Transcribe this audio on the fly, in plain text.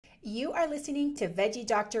You are listening to Veggie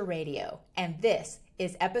Doctor Radio, and this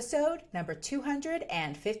is episode number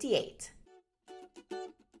 258.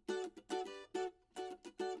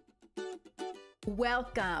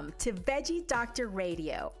 Welcome to Veggie Doctor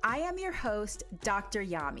Radio. I am your host, Dr.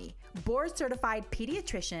 Yami, board-certified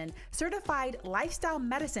pediatrician, certified lifestyle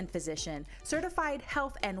medicine physician, certified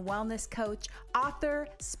health and wellness coach, author,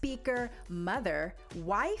 speaker, mother,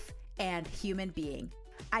 wife, and human being.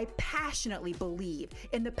 I passionately believe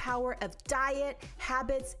in the power of diet,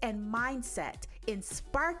 habits, and mindset in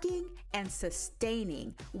sparking and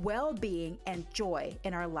sustaining well-being and joy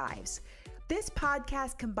in our lives. This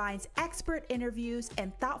podcast combines expert interviews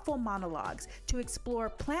and thoughtful monologues to explore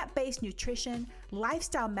plant-based nutrition,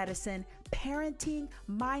 lifestyle medicine, parenting,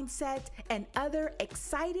 mindset, and other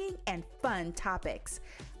exciting and fun topics.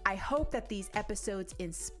 I hope that these episodes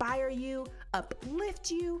inspire you,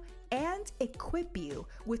 uplift you, and equip you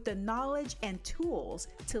with the knowledge and tools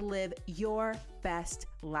to live your best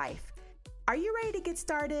life. Are you ready to get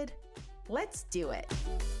started? Let's do it.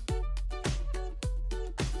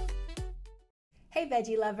 Hey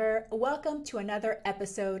veggie lover, welcome to another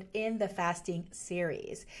episode in the fasting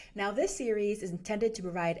series. Now this series is intended to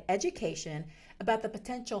provide education about the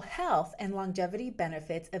potential health and longevity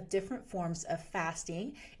benefits of different forms of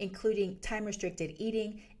fasting, including time-restricted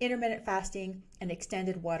eating, intermittent fasting, and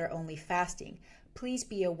extended water-only fasting. Please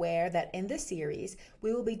be aware that in this series,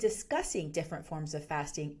 we will be discussing different forms of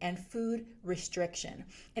fasting and food restriction.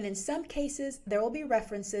 And in some cases, there will be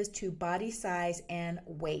references to body size and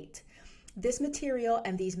weight. This material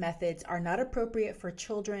and these methods are not appropriate for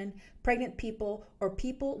children, pregnant people, or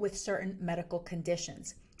people with certain medical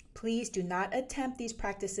conditions. Please do not attempt these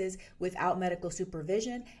practices without medical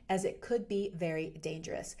supervision, as it could be very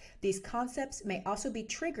dangerous. These concepts may also be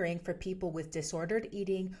triggering for people with disordered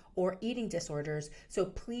eating or eating disorders, so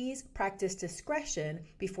please practice discretion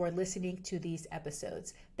before listening to these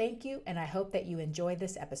episodes. Thank you, and I hope that you enjoy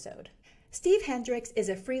this episode. Steve Hendricks is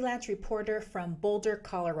a freelance reporter from Boulder,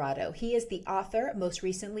 Colorado. He is the author, most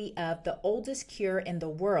recently, of The Oldest Cure in the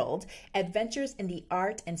World, Adventures in the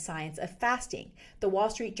Art and Science of Fasting. The Wall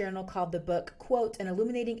Street Journal called the book, quote, an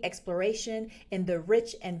illuminating exploration in the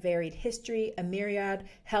rich and varied history, a myriad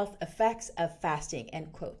health effects of fasting,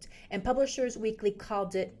 end quote. And Publishers Weekly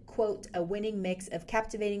called it, quote, a winning mix of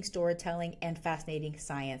captivating storytelling and fascinating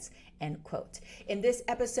science, end quote. In this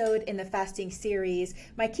episode in the fasting series,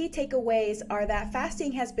 my key takeaways are that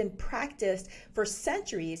fasting has been practiced for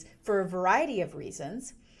centuries for a variety of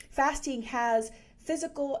reasons. Fasting has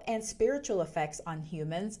physical and spiritual effects on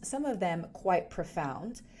humans, some of them quite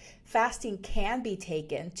profound. Fasting can be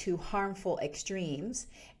taken to harmful extremes,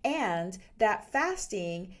 and that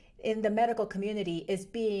fasting in the medical community is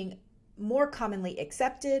being more commonly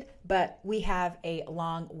accepted, but we have a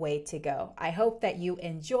long way to go. I hope that you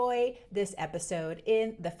enjoy this episode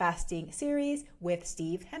in the fasting series with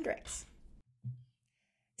Steve Hendricks.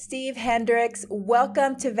 Steve Hendricks,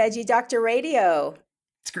 welcome to Veggie Doctor Radio.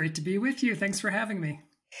 It's great to be with you. Thanks for having me.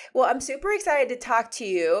 Well, I'm super excited to talk to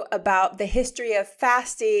you about the history of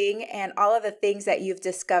fasting and all of the things that you've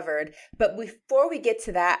discovered. But before we get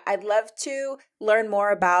to that, I'd love to learn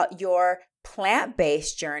more about your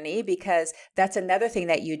plant-based journey, because that's another thing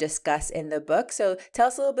that you discuss in the book. So tell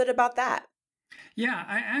us a little bit about that. Yeah,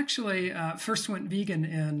 I actually first went vegan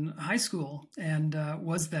in high school and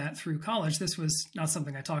was that through college. This was not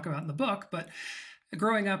something I talk about in the book, but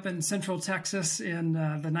growing up in Central Texas in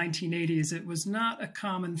the 1980s, it was not a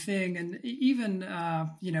common thing. And even,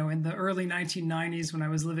 in the early 1990s when I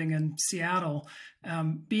was living in Seattle,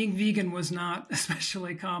 being vegan was not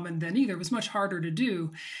especially common then either. It was much harder to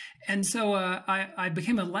do. And so I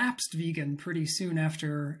became a lapsed vegan pretty soon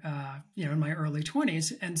after, in my early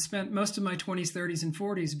 20s, and spent most of my 20s, 30s, and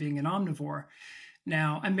 40s being an omnivore.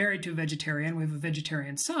 Now, I'm married to a vegetarian. We have a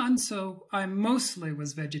vegetarian son, so I mostly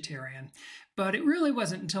was vegetarian. But it really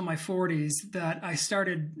wasn't until my 40s that I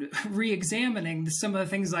started re-examining some of the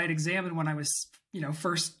things I'd examined when I was,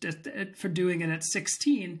 first for doing it at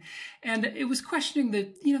 16. And it was questioning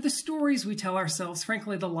the stories we tell ourselves,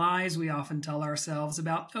 frankly, the lies we often tell ourselves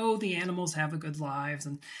about, oh, the animals have a good lives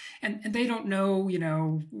and they don't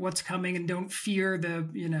know, what's coming and don't fear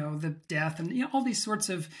the death and, all these sorts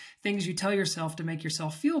of things you tell yourself to make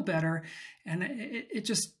yourself feel better. And it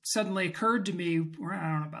just suddenly occurred to me, or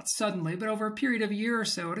I don't know about suddenly, but over a period of a year or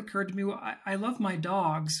so, it occurred to me, well, I love my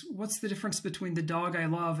dogs. What's the difference between the dog I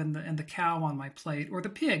love and the cow on my plate, or the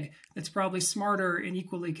pig that's probably smarter and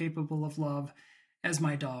equally capable of love as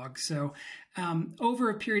my dog? So over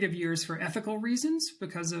a period of years, for ethical reasons,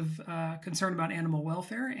 because of concern about animal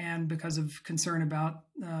welfare and because of concern about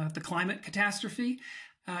the climate catastrophe,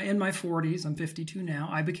 in my 40s, I'm 52 now,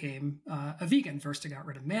 I became a vegan. First, I got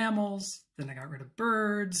rid of mammals, then I got rid of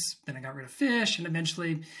birds, then I got rid of fish, and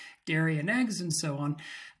eventually dairy and eggs and so on.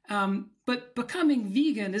 But becoming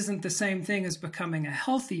vegan isn't the same thing as becoming a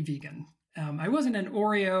healthy vegan. I wasn't an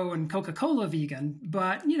Oreo and Coca-Cola vegan,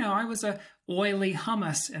 but, I was a oily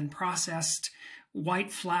hummus and processed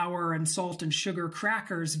white flour and salt and sugar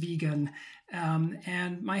crackers vegan.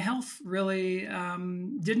 And my health really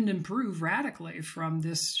didn't improve radically from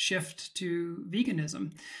this shift to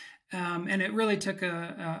veganism. And it really took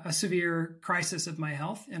a severe crisis of my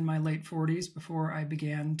health in my late 40s before I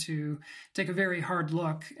began to take a very hard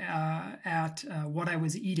look at what I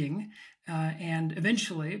was eating. And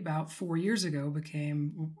eventually, about 4 years ago,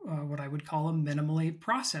 became what I would call a minimally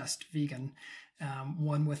processed vegan,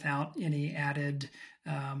 one without any added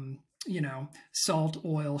salt,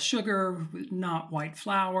 oil, sugar, not white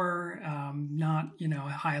flour, not,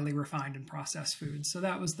 highly refined and processed foods. So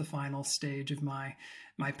that was the final stage of my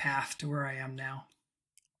path to where I am now.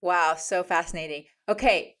 Wow, so fascinating.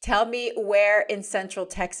 Okay, tell me where in Central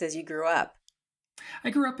Texas you grew up.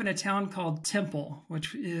 I grew up in a town called Temple,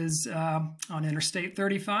 which is on Interstate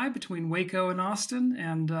 35 between Waco and Austin,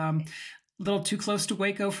 and a little too close to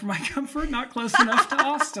Waco for my comfort, not close enough to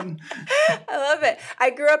Austin. I love it.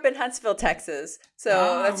 I grew up in Huntsville, Texas.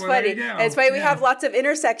 So that's funny. It's funny we have lots of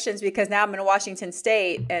intersections because now I'm in Washington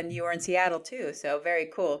State and you are in Seattle too. So very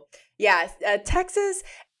cool. Yeah, Texas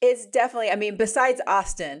is definitely, besides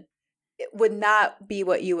Austin, it would not be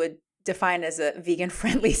what you would define as a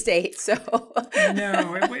vegan-friendly state. So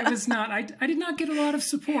no, it was not. I did not get a lot of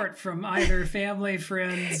support from either family,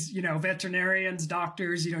 friends, veterinarians,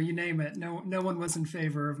 doctors, you name it. No one was in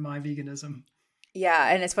favor of my veganism.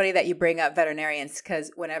 Yeah, and it's funny that you bring up veterinarians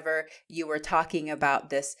because whenever you were talking about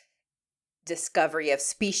this discovery of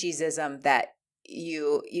speciesism that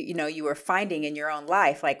you were finding in your own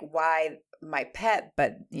life, like why my pet,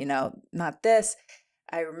 but not this.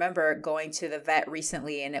 I remember going to the vet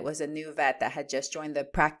recently, and it was a new vet that had just joined the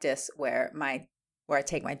practice where I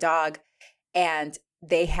take my dog, and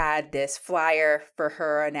they had this flyer for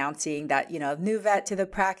her announcing that, new vet to the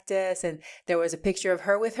practice. And there was a picture of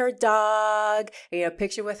her with her dog, a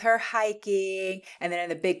picture with her hiking. And then in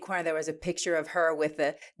the big corner, there was a picture of her with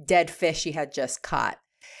a dead fish she had just caught.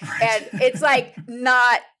 Right. And it's like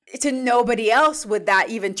not to nobody else would that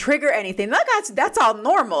even trigger anything. Like that's all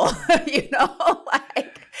normal,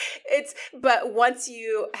 but once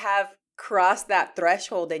you have crossed that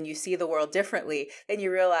threshold and you see the world differently, then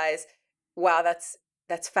you realize, wow,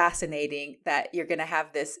 that's fascinating that you're going to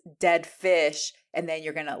have this dead fish and then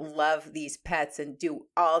you're going to love these pets and do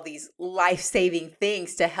all these life-saving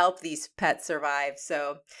things to help these pets survive.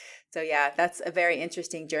 So yeah, that's a very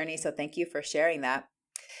interesting journey. So thank you for sharing that.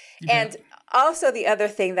 And also the other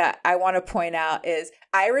thing that I want to point out is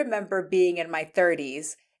I remember being in my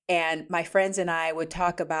 30s and my friends and I would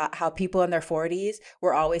talk about how people in their 40s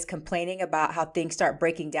were always complaining about how things start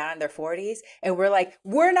breaking down in their 40s. And we're like,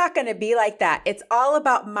 we're not going to be like that. It's all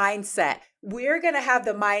about mindset. We're going to have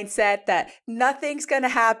the mindset that nothing's going to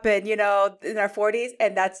happen, in our 40s.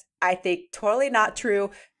 And that's, I think, totally not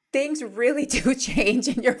true. Things really do change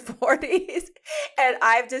in your 40s. And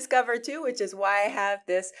I've discovered too, which is why I have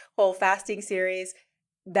this whole fasting series,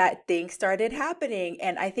 that things started happening.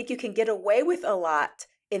 And I think you can get away with a lot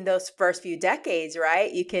in those first few decades,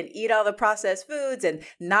 right? You can eat all the processed foods and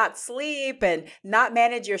not sleep and not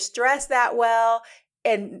manage your stress that well.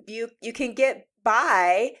 And you can get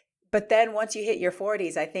by. But then once you hit your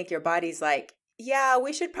 40s, I think your body's like, yeah,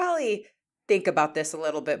 we should probably think about this a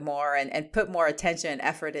little bit more and put more attention and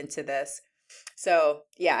effort into this. So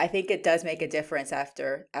yeah, I think it does make a difference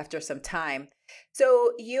after some time.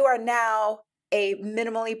 So you are now a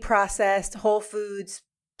minimally processed, whole foods,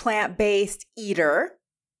 plant-based eater.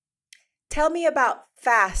 Tell me about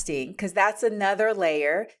fasting, because that's another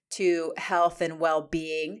layer to health and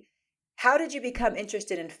well-being. How did you become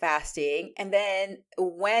interested in fasting? And then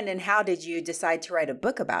when and how did you decide to write a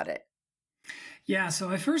book about it? Yeah, so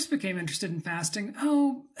I first became interested in fasting,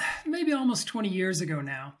 maybe almost 20 years ago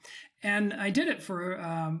now. And I did it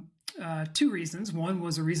for two reasons. One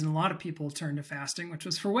was a reason a lot of people turned to fasting, which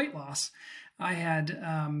was for weight loss. I had,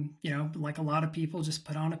 like a lot of people, just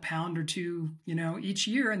put on a pound or two, each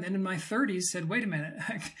year. And then in my 30s said, wait a minute,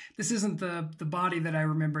 this isn't the body that I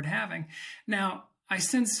remembered having. Now, I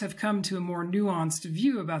since have come to a more nuanced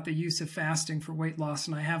view about the use of fasting for weight loss,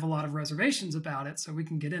 and I have a lot of reservations about it, so we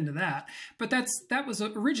can get into that. But that was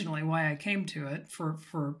originally why I came to it,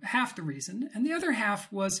 for half the reason. And the other half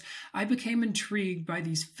was I became intrigued by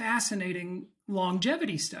these fascinating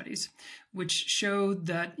longevity studies, which showed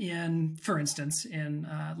that for instance, in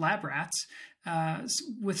lab rats,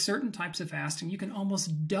 with certain types of fasting, you can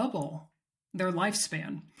almost double their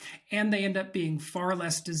lifespan, and they end up being far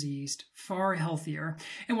less diseased, far healthier.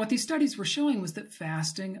 And what these studies were showing was that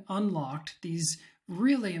fasting unlocked these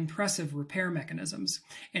really impressive repair mechanisms,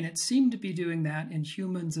 and it seemed to be doing that in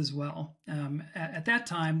humans as well. At that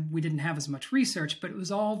time, we didn't have as much research, but it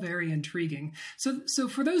was all very intriguing. So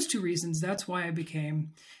for those two reasons, that's why I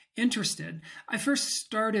became interested. I first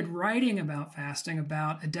started writing about fasting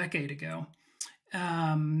about a decade ago.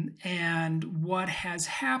 And what has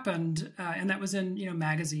happened, and that was in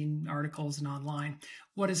magazine articles and online.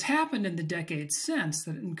 What has happened in the decades since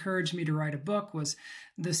that encouraged me to write a book was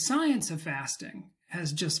the science of fasting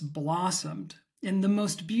has just blossomed in the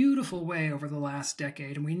most beautiful way over the last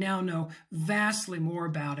decade, and we now know vastly more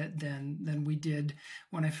about it than we did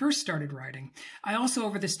when I first started writing. I also,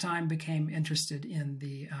 over this time, became interested in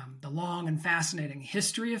the long and fascinating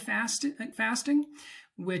history of fasting,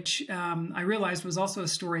 which I realized was also a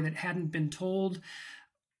story that hadn't been told,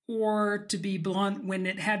 or to be blunt, when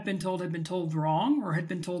it had been told wrong or had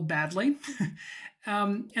been told badly.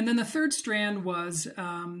 And then the third strand was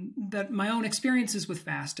that my own experiences with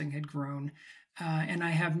fasting had grown. And I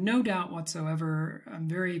have no doubt whatsoever, I'm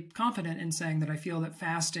very confident in saying that I feel that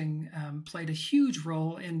fasting played a huge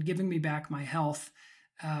role in giving me back my health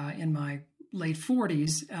in my late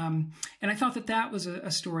 40s. And I thought that was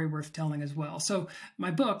a story worth telling as well. So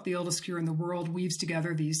my book, The Oldest Cure in the World, weaves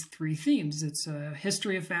together these three themes. It's a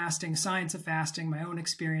history of fasting, science of fasting, my own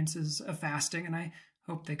experiences of fasting, and I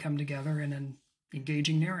hope they come together in an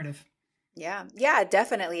engaging narrative. Yeah, it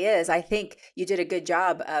definitely is. I think you did a good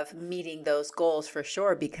job of meeting those goals for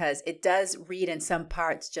sure, because it does read in some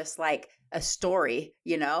parts just like a story,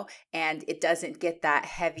 and it doesn't get that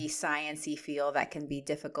heavy sciencey feel that can be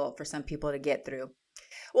difficult for some people to get through.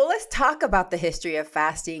 Well, let's talk about the history of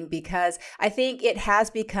fasting, because I think it has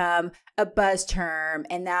become a buzz term,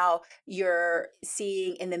 and now you're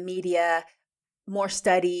seeing in the media more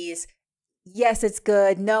studies. Yes, it's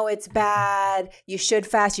good. No, it's bad. You should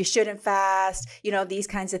fast. You shouldn't fast. These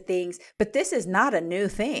kinds of things. But this is not a new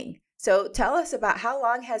thing. So tell us about how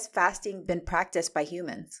long has fasting been practiced by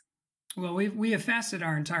humans? Well, we have fasted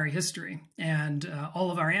our entire history, and all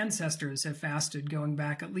of our ancestors have fasted going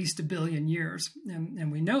back at least 1 billion years.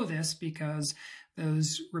 And we know this because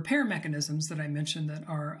those repair mechanisms that I mentioned that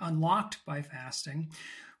are unlocked by fasting,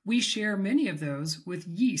 we share many of those with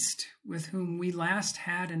yeast, with whom we last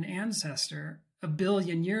had an ancestor 1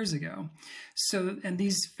 billion years ago. And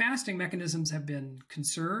these fasting mechanisms have been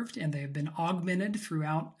conserved, and they have been augmented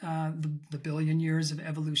throughout the billion years of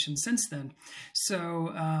evolution since then.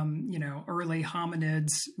 So, early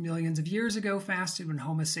hominids millions of years ago fasted. When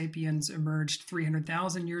Homo sapiens emerged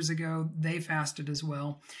 300,000 years ago, they fasted as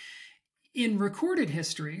well. In recorded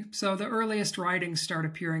history, so the earliest writings start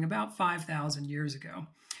appearing about 5,000 years ago.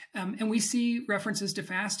 And we see references to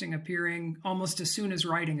fasting appearing almost as soon as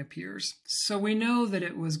writing appears. So we know that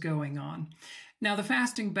it was going on. Now, the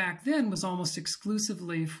fasting back then was almost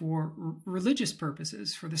exclusively for religious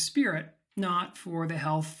purposes, for the spirit, not for the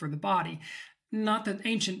health, for the body. Not that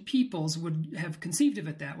ancient peoples would have conceived of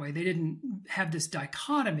it that way. They didn't have this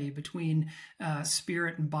dichotomy between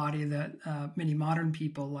spirit and body that many modern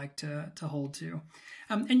people like to hold to.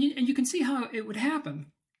 And you can see how it would happen.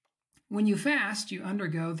 When you fast,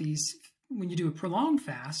 when you do a prolonged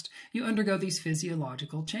fast, you undergo these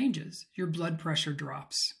physiological changes. Your blood pressure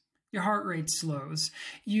drops. Your heart rate slows.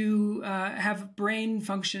 You have brain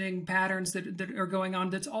functioning patterns that are going on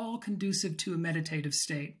that's all conducive to a meditative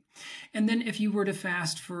state. And then if you were to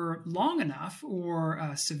fast for long enough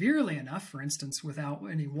or severely enough, for instance, without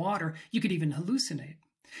any water, you could even hallucinate.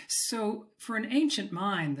 So for an ancient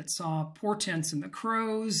mind that saw portents in the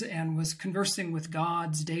crows and was conversing with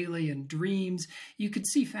gods daily in dreams, you could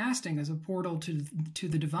see fasting as a portal to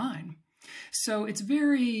the divine. So it's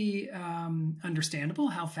very understandable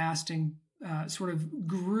how fasting sort of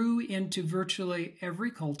grew into virtually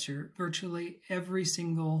every culture, virtually every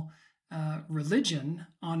single religion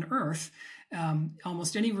on earth.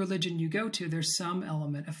 Almost any religion you go to, there's some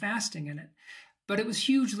element of fasting in it. But it was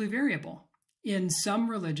hugely variable. In some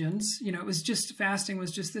religions, fasting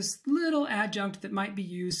was just this little adjunct that might be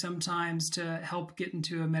used sometimes to help get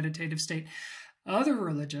into a meditative state. Other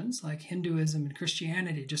religions, like Hinduism and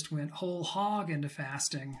Christianity, just went whole hog into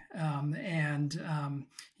fasting.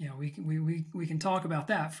 We can talk about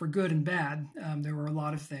that for good and bad. There were a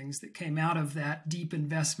lot of things that came out of that deep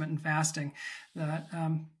investment in fasting that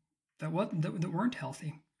weren't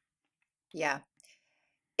healthy. Yeah.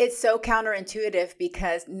 It's so counterintuitive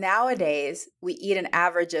because nowadays we eat an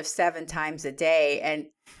average of 7 times a day, and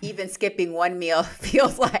even skipping one meal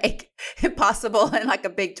feels like impossible and like a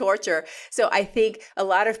big torture. So I think a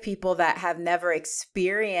lot of people that have never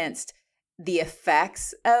experienced the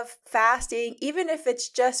effects of fasting, even if it's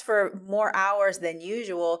just for more hours than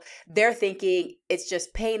usual, they're thinking it's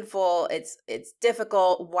just painful, it's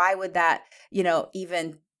difficult. Why would that,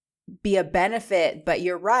 even be a benefit? But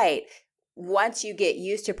you're right. Once you get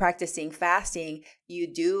used to practicing fasting,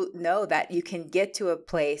 you do know that you can get to a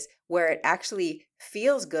place where it actually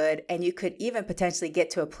feels good, and you could even potentially get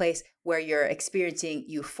to a place where you're experiencing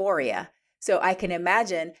euphoria. So I can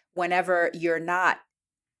imagine whenever you're not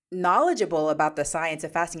knowledgeable about the science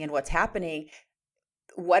of fasting and what's happening,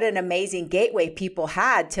 what an amazing gateway people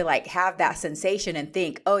had to like have that sensation and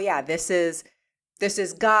think, oh yeah, this is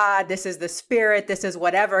God, this is the spirit, this is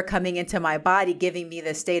whatever coming into my body, giving me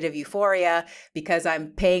this state of euphoria because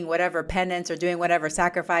I'm paying whatever penance or doing whatever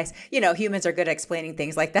sacrifice. Humans are good at explaining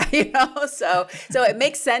things like that, So it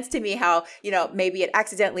makes sense to me how, maybe it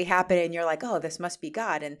accidentally happened and you're like, oh, this must be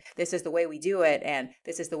God, and this is the way we do it, and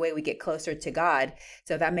this is the way we get closer to God.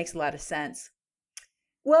 So that makes a lot of sense.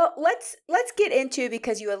 Well, let's get into,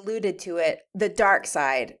 because you alluded to it, the dark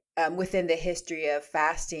side within the history of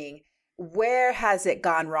fasting. Where has it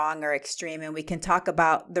gone wrong or extreme? And we can talk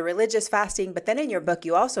about the religious fasting, but then in your book,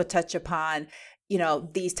 you also touch upon,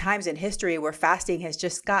 these times in history where fasting has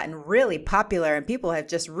just gotten really popular and people have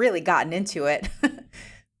just really gotten into it.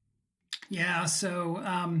 Yeah. So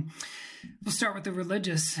we'll start with the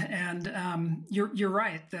religious, and you're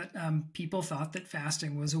right that people thought that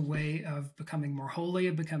fasting was a way of becoming more holy,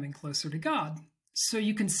 of becoming closer to God. So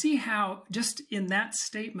you can see how just in that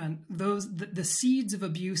statement, the seeds of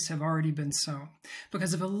abuse have already been sown.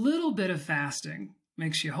 Because if a little bit of fasting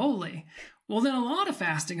makes you holy, well, then a lot of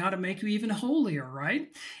fasting ought to make you even holier, right?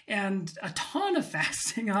 And a ton of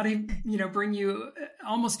fasting ought to, bring you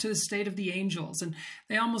almost to the state of the angels. And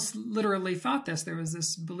they almost literally thought this. There was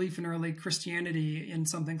this belief in early Christianity in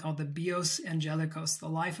something called the bios angelicos, the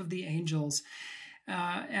life of the angels.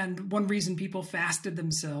 And one reason people fasted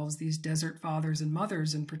themselves, these desert fathers and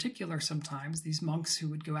mothers in particular, sometimes these monks who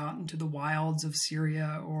would go out into the wilds of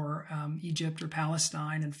Syria or Egypt or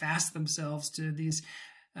Palestine and fast themselves to these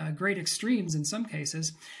great extremes in some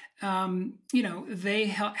cases, they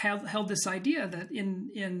held this idea that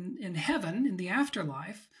in heaven, in the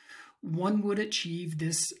afterlife, one would achieve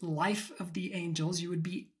this life of the angels. You would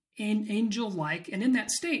be angel-like, and in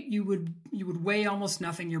that state you would weigh almost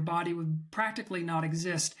nothing. Your body would practically not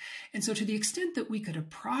exist. And so to the extent that we could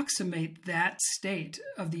approximate that state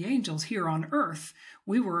of the angels here on earth,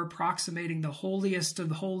 we were approximating the holiest of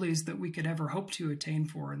the holies that we could ever hope to attain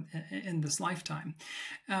for in this lifetime.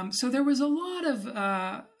 So there was a lot of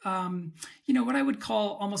what I would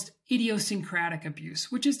call almost idiosyncratic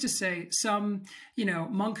abuse, which is to say some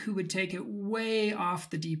monk who would take it way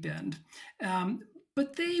off the deep end.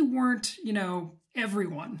 But they weren't,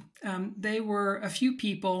 everyone. They were a few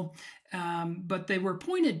people, but they were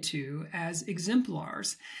pointed to as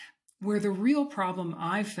exemplars. Where the real problem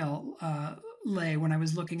I felt lay when I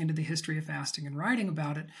was looking into the history of fasting and writing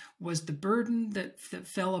about it was the burden that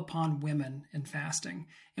fell upon women in fasting.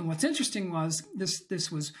 And what's interesting was this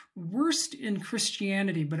was worst in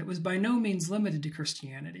Christianity, but it was by no means limited to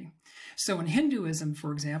Christianity. So in Hinduism,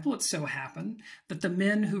 for example, it so happened that the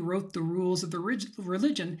men who wrote the rules of the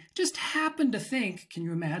religion just happened to think, can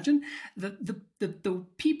you imagine, that the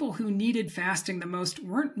people who needed fasting the most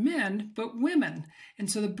weren't men, but women. And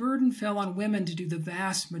so the burden fell on women to do the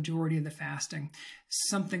vast majority of the fasting.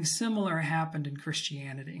 Something similar happened in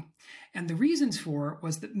Christianity. And the reasons for it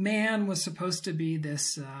was that man was supposed to be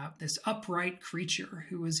this upright creature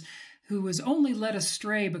who was only led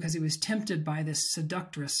astray because he was tempted by this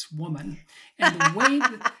seductress woman. And the way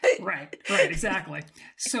that, right, exactly.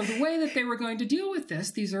 So the way that they were going to deal with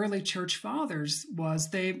this, these early church fathers, was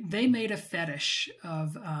they made a fetish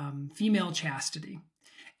of female chastity.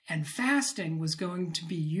 And fasting was going to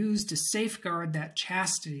be used to safeguard that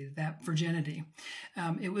chastity, that virginity.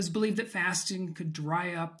 It was believed that fasting could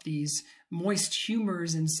dry up these moist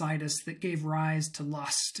humors inside us that gave rise to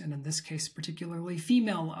lust, and in this case, particularly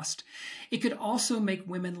female lust. It could also make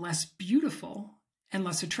women less beautiful and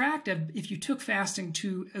less attractive. If you took fasting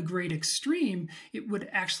to a great extreme, it would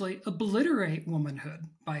actually obliterate womanhood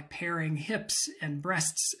by paring hips and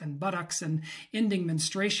breasts and buttocks and ending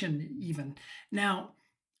menstruation even. Now,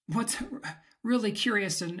 what's really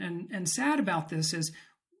curious and sad about this is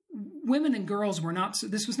women and girls were not,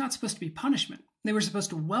 this was not supposed to be punishment. They were supposed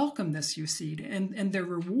to welcome this, you see, and their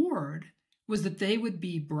reward was that they would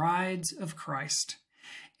be brides of Christ.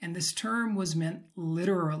 And this term was meant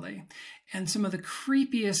literally. And some of the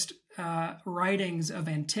creepiest writings of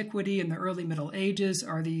antiquity in the early Middle Ages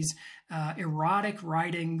are these erotic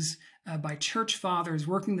writings by church fathers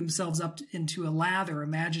working themselves up into a lather,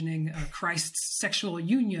 imagining Christ's sexual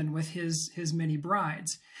union with his many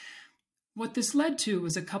brides. What this led to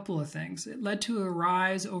was a couple of things. It led to a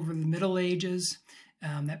rise over the Middle Ages,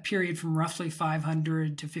 that period from roughly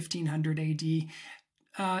 500 to 1500 AD,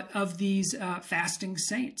 of these fasting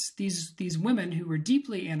saints, these women who were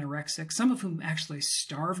deeply anorexic, some of whom actually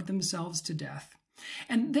starved themselves to death.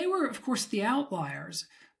 And they were, of course, the outliers.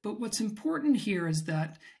 But what's important here is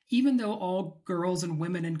that even though all girls and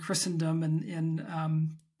women in Christendom and in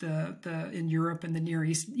Europe and the Near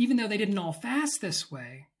East, even though they didn't all fast this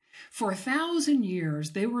way, for 1,000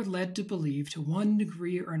 years, they were led to believe to one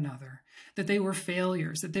degree or another that they were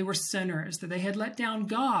failures, that they were sinners, that they had let down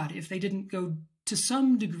God if they didn't go to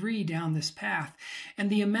some degree down this path. And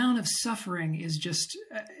the amount of suffering is just,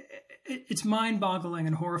 it's mind-boggling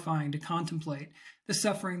and horrifying to contemplate the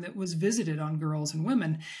suffering that was visited on girls and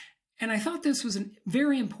women. And I thought this was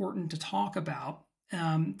very important to talk about,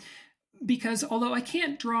 because although I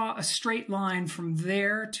can't draw a straight line from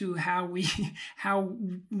there to how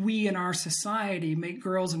we in our society make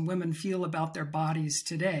girls and women feel about their bodies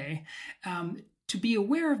today, to be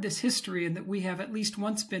aware of this history and that we have at least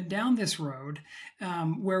once been down this road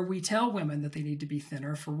where we tell women that they need to be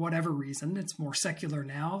thinner for whatever reason. It's more secular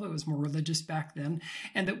now. It was more religious back then.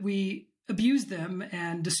 And that we abuse them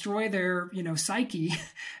and destroy their, psyche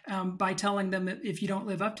by telling them that if you don't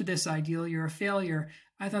live up to this ideal, you're a failure.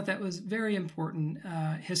 I thought that was very important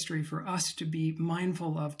history for us to be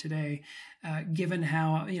mindful of today, given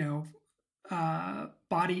how,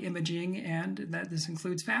 body imaging, and that this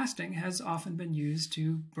includes fasting, has often been used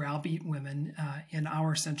to browbeat women in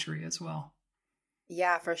our century as well.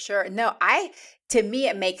 Yeah, for sure. No, to me,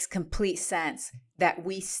 it makes complete sense that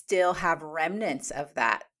we still have remnants of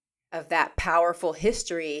that powerful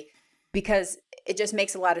history, because it just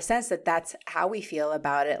makes a lot of sense that that's how we feel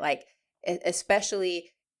about it. Like,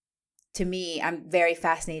 especially to me, I'm very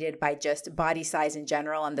fascinated by just body size in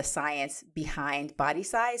general and the science behind body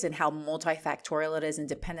size and how multifactorial it is and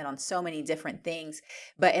dependent on so many different things.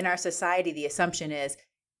 But in our society, the assumption is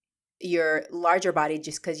you're larger body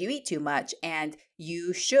just because you eat too much, and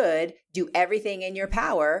you should do everything in your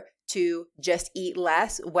power to just eat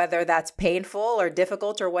less, whether that's painful or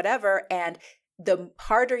difficult or whatever. And the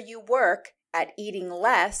harder you work at eating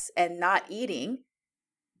less and not eating,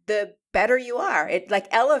 the better you are. It like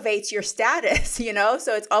elevates your status,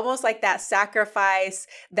 So it's almost like that sacrifice,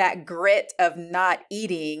 that grit of not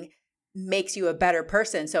eating makes you a better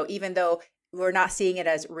person. So even though we're not seeing it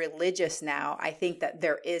as religious now, I think that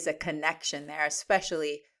there is a connection there,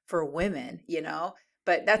 especially for women,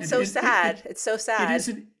 But that's so sad. It's so sad.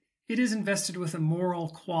 It is invested with a moral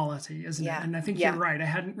quality, isn't it? And I think you're right. I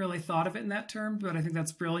hadn't really thought of it in that term, but I think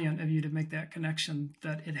that's brilliant of you to make that connection,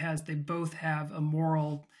 that they both have a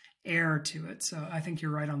moral air to it. So I think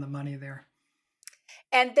you're right on the money there.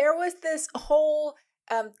 And there was this whole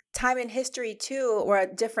time in history too, or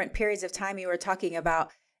at different periods of time, you were talking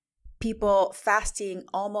about people fasting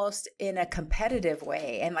almost in a competitive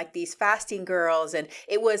way, and like these fasting girls. And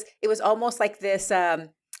it was almost like this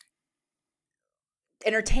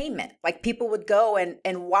entertainment. Like people would go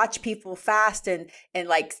and watch people fast and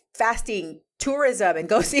like fasting tourism and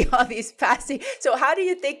go see all these fasting. So how do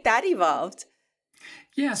you think that evolved?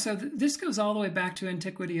 Yeah, so this goes all the way back to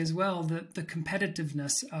antiquity as well, the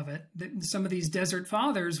competitiveness of it. Some of these desert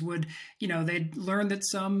fathers would, they'd learn that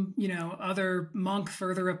some, other monk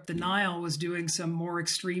further up the Nile was doing some more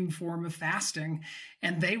extreme form of fasting,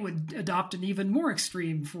 and they would adopt an even more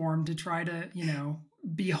extreme form to try to,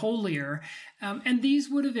 be holier. And these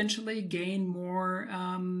would eventually gain more,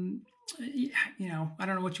 I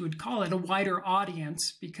don't know what you would call it, a wider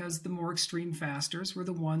audience, because the more extreme fasters were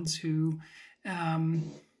the ones who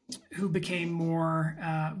became more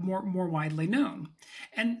widely known.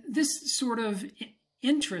 And this sort of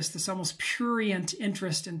interest, this almost prurient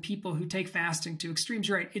interest in people who take fasting to extremes,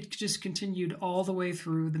 you're right, it just continued all the way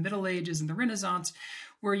through the Middle Ages and the Renaissance,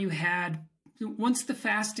 where you had, once the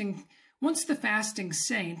fasting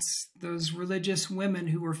saints, those religious women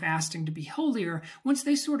who were fasting to be holier, once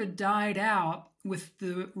they sort of died out with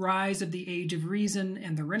the rise of the Age of Reason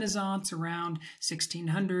and the Renaissance around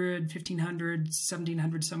 1600, 1500,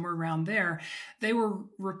 1700, somewhere around there, they were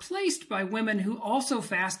replaced by women who also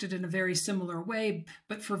fasted in a very similar way,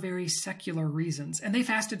 but for very secular reasons. And they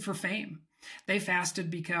fasted for fame. They fasted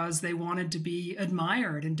because they wanted to be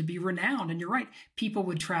admired and to be renowned. And you're right, people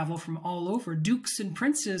would travel from all over. Dukes and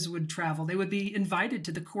princes would travel. They would be invited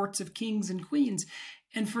to the courts of kings and queens.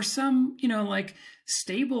 And for some, like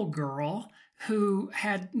stable girl who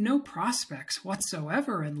had no prospects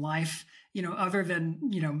whatsoever in life, other than,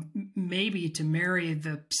 maybe to marry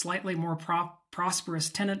the slightly more prosperous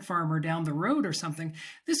tenant farmer down the road or something,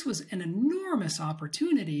 this was an enormous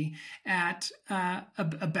opportunity at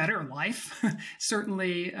a better life,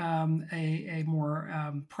 certainly a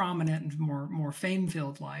more prominent and more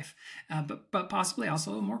fame-filled life, but possibly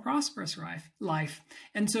also a more prosperous life.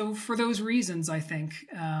 And so for those reasons, I think,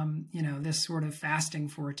 this sort of fasting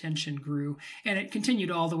for attention grew, and it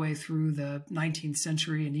continued all the way through the 19th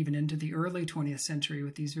century and even into the early 20th century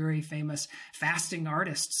with these very famous fasting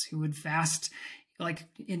artists who would fast like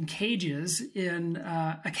in cages in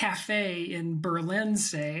a cafe in Berlin,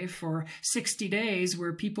 say, for 60 days,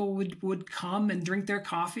 where people would come and drink their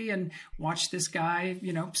coffee and watch this guy,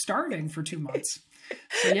 starving for 2 months.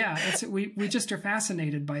 So yeah, we just are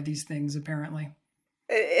fascinated by these things, apparently.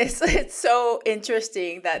 It's so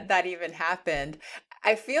interesting that even happened.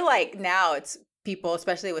 I feel like now it's people,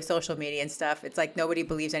 especially with social media and stuff, it's like nobody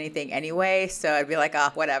believes anything anyway. So I'd be like,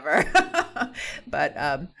 oh, whatever.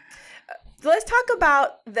 But let's talk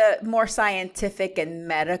about the more scientific and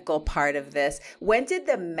medical part of this. When did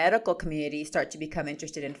the medical community start to become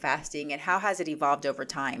interested in fasting, and how has it evolved over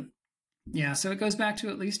time? Yeah, so it goes back to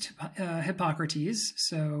at least Hippocrates,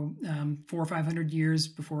 so 400 or 500 years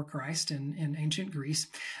before Christ in ancient Greece.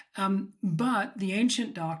 But the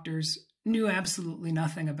ancient doctors knew absolutely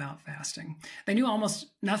nothing about fasting. They knew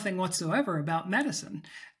almost nothing whatsoever about medicine,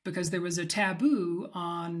 because there was a taboo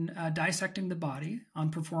on dissecting the body,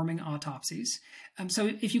 on performing autopsies. So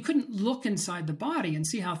if you couldn't look inside the body and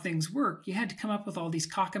see how things work, you had to come up with all these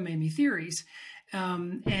cockamamie theories.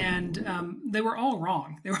 And they were all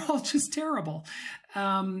wrong. They were all just terrible.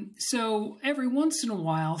 So every once in a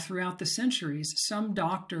while throughout the centuries, some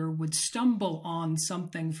doctor would stumble on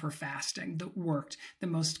something for fasting that worked. The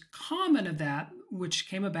most common of that, which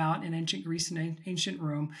came about in ancient Greece and ancient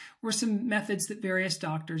Rome, were some methods that various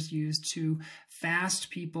doctors used to fast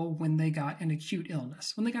people when they got an acute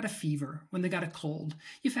illness, when they got a fever, when they got a cold.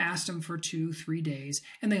 You fast them for 2-3 days,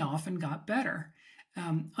 and they often got better.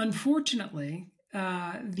 Unfortunately,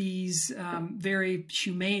 these very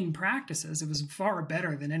humane practices, it was far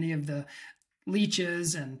better than any of the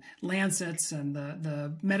leeches and lancets and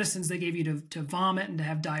the medicines they gave you to vomit and to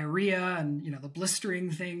have diarrhea, and the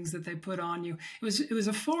blistering things that they put on you. It was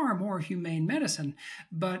a far more humane medicine,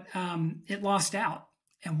 but it lost out.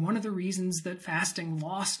 And one of the reasons that fasting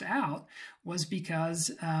lost out was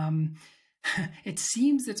because it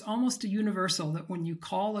seems it's almost a universal that when you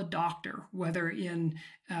call a doctor, whether in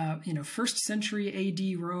 1st century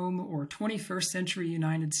AD Rome or 21st century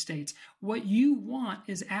United States, what you want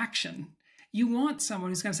is action. You want someone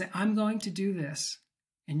who's going to say, I'm going to do this,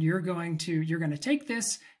 and you're going to take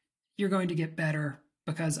this, you're going to get better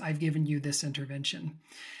because I've given you this intervention.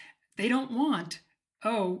 They don't want,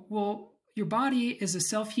 oh, well, your body is a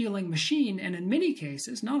self-healing machine, and in many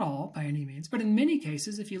cases, not all by any means, but in many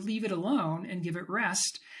cases, if you leave it alone and give it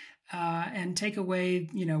rest and take away,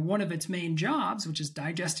 one of its main jobs, which is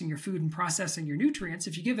digesting your food and processing your nutrients,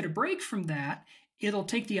 if you give it a break from that, it'll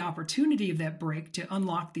take the opportunity of that break to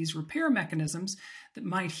unlock these repair mechanisms that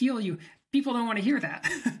might heal you. People don't want to hear that.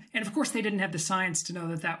 And of course, they didn't have the science to know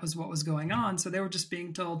that that was what was going on, so they were just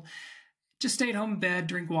being told, just stay at home in bed,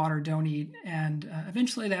 drink water, don't eat. And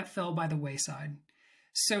eventually that fell by the wayside.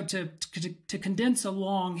 So to condense a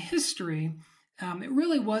long history, it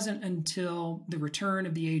really wasn't until the return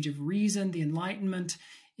of the Age of Reason, the Enlightenment,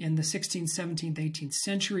 in the 16th, 17th, 18th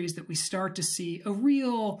centuries that we start to see a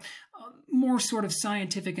real, more sort of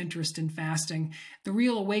scientific interest in fasting. The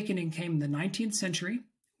real awakening came in the 19th century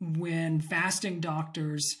when fasting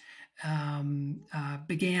doctors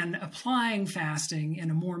began applying fasting in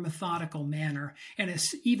a more methodical manner. And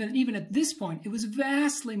even at this point, it was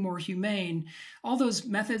vastly more humane. All those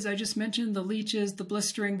methods I just mentioned, the leeches, the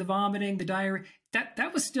blistering, the vomiting, the diarrhea,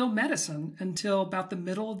 that was still medicine until about the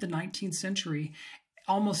middle of the 19th century,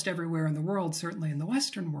 almost everywhere in the world, certainly in the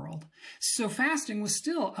Western world. So fasting was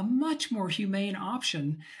still a much more humane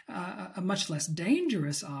option, a much less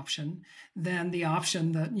dangerous option than the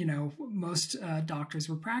option that, most doctors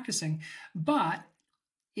were practicing. But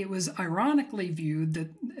it was ironically viewed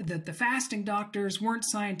that the fasting doctors weren't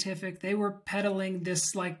scientific. They were peddling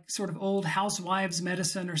this like sort of old housewives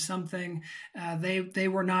medicine or something. They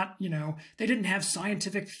were not, they didn't have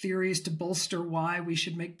scientific theories to bolster why we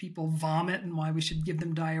should make people vomit and why we should give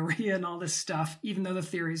them diarrhea and all this stuff, even though the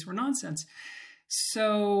theories were nonsense.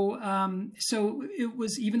 So it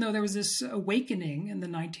was, even though there was this awakening in the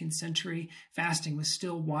 19th century, fasting was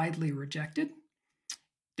still widely rejected.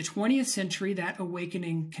 The 20th century, that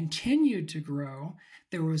awakening continued to grow.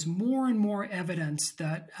 There was more and more evidence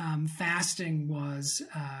that fasting was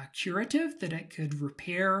curative, that it could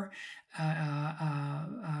repair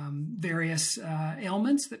various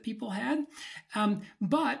ailments that people had.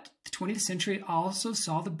 But the 20th century also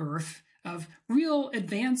saw the birth of real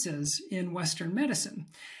advances in Western medicine.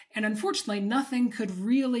 And unfortunately, nothing could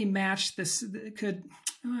really match this,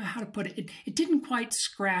 how to put it, it didn't quite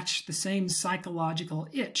scratch the same psychological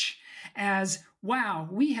itch as, wow,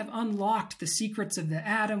 we have unlocked the secrets of the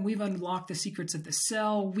atom, we've unlocked the secrets of the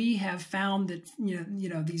cell, we have found that,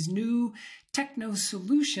 these new techno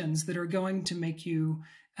solutions that are going to make you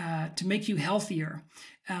healthier.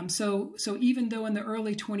 So even though in the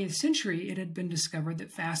early 20th century it had been discovered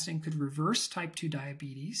that fasting could reverse type 2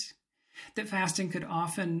 diabetes, that fasting could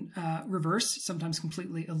often reverse, sometimes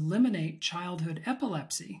completely eliminate childhood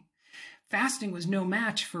epilepsy, fasting was no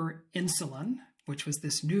match for insulin, which was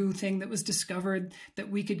this new thing that was discovered that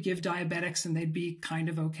we could give diabetics and they'd be kind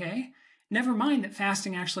of okay. Never mind that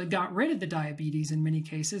fasting actually got rid of the diabetes in many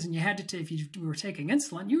cases, and you had to, if you were taking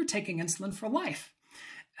insulin, you were taking insulin for life.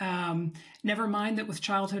 Never mind that with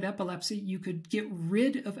childhood epilepsy, you could get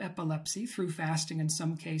rid of epilepsy through fasting in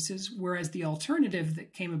some cases, whereas the alternative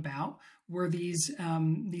that came about were these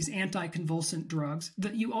anticonvulsant drugs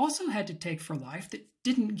that you also had to take for life that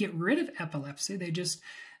didn't get rid of epilepsy. They just,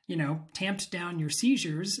 tamped down your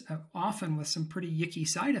seizures, often with some pretty yicky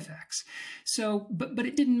side effects. So, but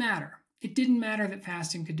it didn't matter. It didn't matter that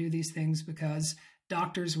fasting could do these things because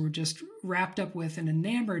doctors were just wrapped up with and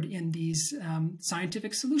enamored in these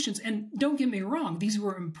scientific solutions. And don't get me wrong, these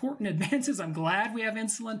were important advances. I'm glad we have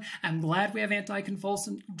insulin. I'm glad we have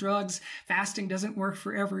anticonvulsant drugs. Fasting doesn't work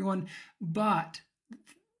for everyone, but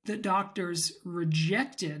the doctors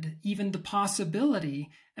rejected even the possibility.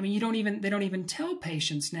 I mean, they don't even tell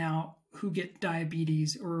patients now who get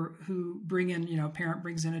diabetes or who bring in, a parent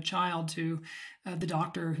brings in a child to the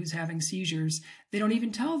doctor who's having seizures. They don't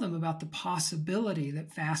even tell them about the possibility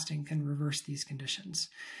that fasting can reverse these conditions.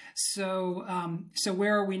 So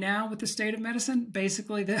where are we now with the state of medicine?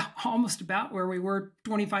 Basically, almost about where we were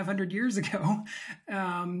 2,500 years ago,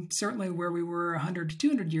 certainly where we were 100 to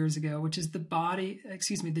 200 years ago, which is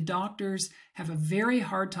the doctors have a very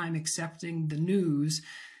hard time accepting the news.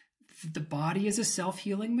 The body is a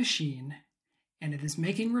self-healing machine, and it is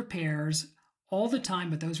making repairs all the time,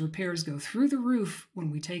 but those repairs go through the roof when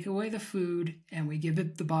we take away the food and we give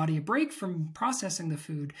the body a break from processing the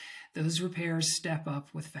food. Those repairs step up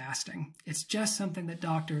with fasting. It's just something that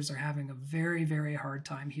doctors are having a very, very hard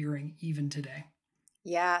time hearing even today.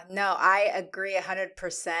 Yeah, no, I agree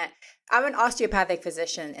 100%. I'm an osteopathic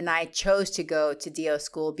physician, and I chose to go to DO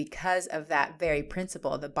school because of that very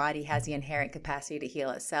principle. The body has the inherent capacity to heal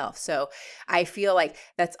itself. So I feel like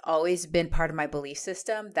that's always been part of my belief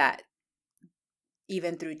system, that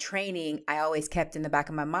even through training, I always kept in the back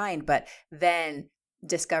of my mind. But then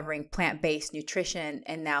discovering plant-based nutrition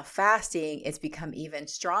and now fasting, it's become even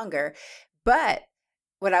stronger. But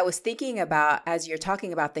what I was thinking about as you're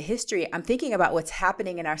talking about the history, I'm thinking about what's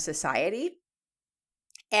happening in our society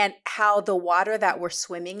and how the water that we're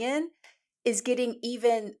swimming in is getting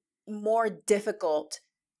even more difficult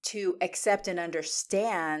to accept and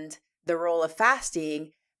understand the role of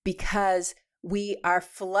fasting because we are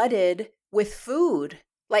flooded with food.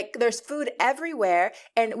 Like there's food everywhere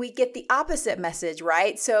and we get the opposite message,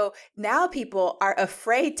 right? So now people are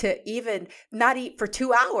afraid to even not eat for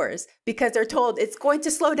 2 hours because they're told it's going to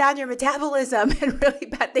slow down your metabolism and really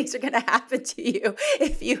bad things are going to happen to you.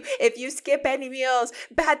 If you skip any meals,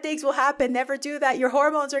 bad things will happen. Never do that. Your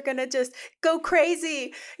hormones are going to just go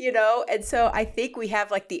crazy, And so I think we have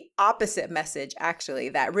like the opposite message actually,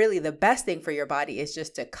 that really the best thing for your body is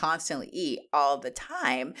just to constantly eat all the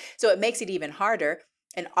time. So it makes it even harder.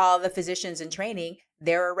 And all the physicians in training,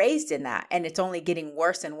 they're raised in that. And it's only getting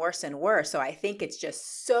worse and worse and worse. So I think it's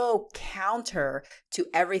just so counter to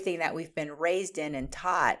everything that we've been raised in and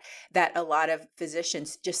taught that a lot of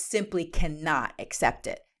physicians just simply cannot accept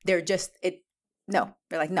it. They're like, no,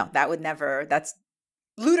 that would never, that's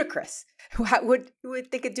ludicrous. Who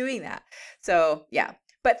would think of doing that? So yeah.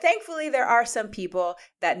 But thankfully, there are some people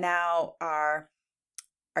that now are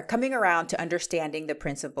coming around to understanding the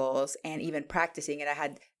principles and even practicing. And I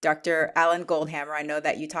had Dr. Alan Goldhammer. I know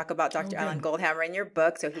that you talk about Dr. Alan Goldhammer in your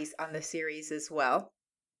book, so he's on the series as well.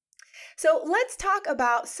 So let's talk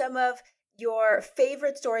about some of your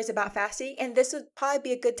favorite stories about fasting. And this would probably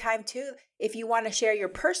be a good time too, if you want to share your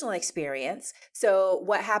personal experience. So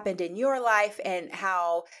what happened in your life and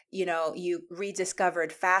how, you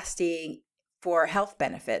rediscovered fasting for health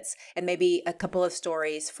benefits, and maybe a couple of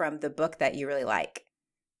stories from the book that you really like.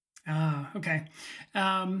 Okay.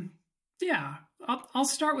 Yeah, I'll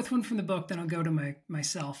start with one from the book, then I'll go to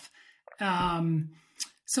myself.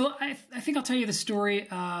 So I think I'll tell you the story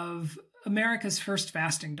of America's first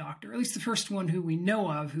fasting doctor, at least the first one who we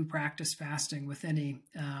know of who practiced fasting with any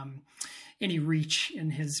reach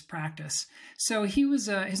in his practice. So he was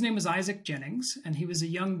his name was Isaac Jennings, and he was a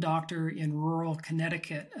young doctor in rural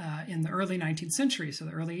Connecticut in the early 19th century, so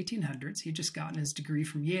the early 1800s. He'd just gotten his degree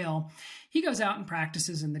from Yale. He goes out and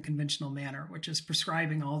practices in the conventional manner, which is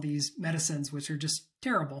prescribing all these medicines, which are just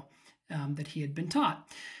terrible, that he had been taught.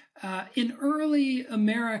 In early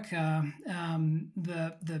America,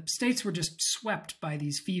 the states were just swept by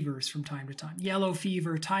these fevers from time to time. Yellow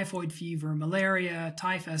fever, typhoid fever, malaria,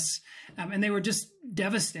 typhus, and they were just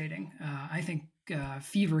devastating. I think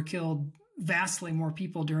fever killed vastly more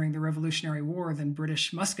people during the Revolutionary War than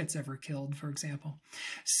British muskets ever killed, for example.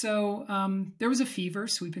 So there was a fever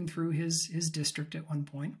sweeping through his district at one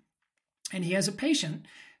point, and he has a patient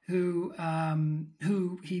who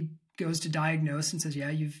he goes to diagnose and says, yeah,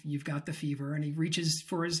 you've got the fever. And he reaches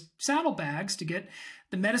for his saddlebags to get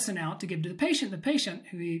the medicine out to give to the patient. The patient,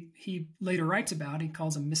 who he later writes about, he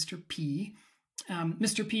calls him Mr. P.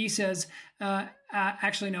 Mr. P says,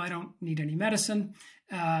 actually, no, I don't need any medicine.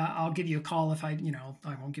 I'll give you a call if I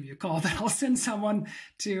won't give you a call, but I'll send someone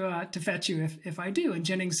to fetch you if I do. And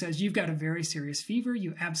Jennings says, you've got a very serious fever.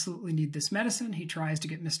 You absolutely need this medicine. He tries to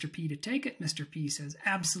get Mr. P to take it. Mr. P says,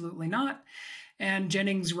 absolutely not. And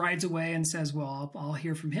Jennings rides away and says, well, I'll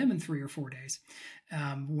hear from him in 3 or 4 days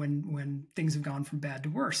when things have gone from bad to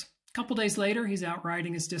worse. A couple days later, he's out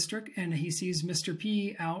riding his district, and he sees Mr.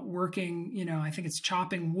 P out working, I think it's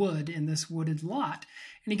chopping wood in this wooded lot.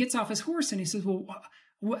 And he gets off his horse and he says, well,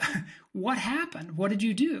 what happened? What did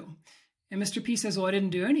you do? And Mr. P says, well, I didn't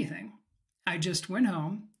do anything. I just went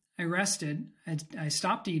home, I rested, I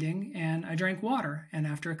stopped eating, and I drank water. And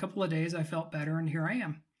after a couple of days, I felt better, and here I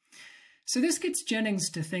am. So this gets Jennings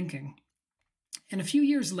to thinking. And a few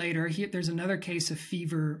years later, there's another case of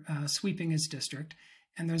fever sweeping his district.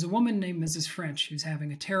 And there's a woman named Mrs. French who's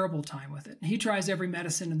having a terrible time with it. And he tries every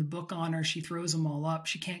medicine in the book on her. She throws them all up.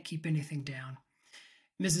 She can't keep anything down.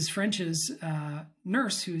 Mrs. French's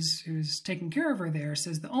nurse, who's taking care of her there,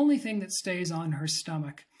 says the only thing that stays on her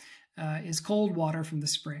stomach is cold water from the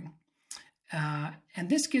spring. And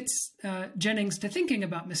this gets Jennings to thinking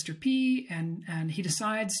about Mr. P, and he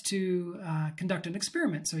decides to conduct an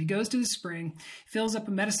experiment. So he goes to the spring, fills up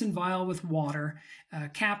a medicine vial with water,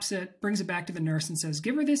 caps it, brings it back to the nurse and says,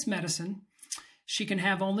 give her this medicine. She can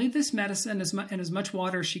have only this medicine and as much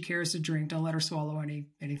water as she cares to drink. Don't let her swallow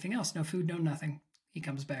anything else. No food, no nothing. He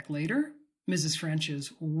comes back later. Mrs. French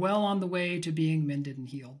is well on the way to being mended and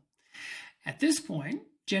healed. At this point,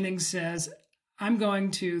 Jennings says, I'm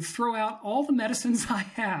going to throw out all the medicines I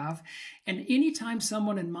have, and anytime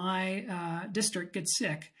someone in my district gets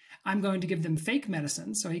sick, I'm going to give them fake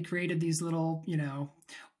medicine. So he created these little,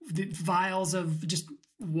 the vials of just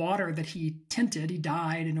water that he tinted. He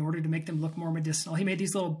dyed in order to make them look more medicinal. He made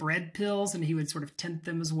these little bread pills, and he would sort of tint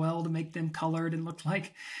them as well to make them colored and look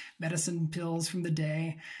like medicine pills from the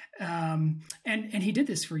day. And he did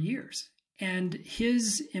this for years. And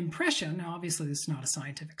his impression, now obviously this is not a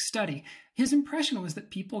scientific study, his impression was that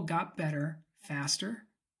people got better faster,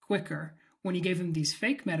 quicker, when he gave them these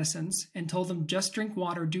fake medicines and told them just drink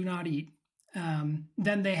water, do not eat,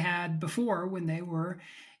 than they had before when they were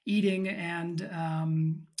eating and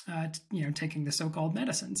taking the so-called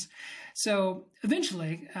medicines. So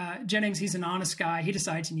eventually, Jennings, he's an honest guy. He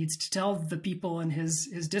decides he needs to tell the people in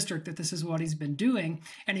his district that this is what he's been doing,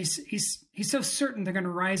 and he's so certain they're going to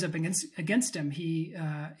rise up against him. He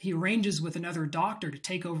arranges with another doctor to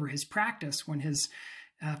take over his practice when his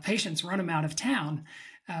patients run him out of town.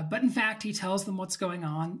 But in fact, he tells them what's going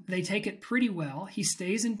on. They take it pretty well. He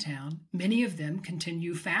stays in town. Many of them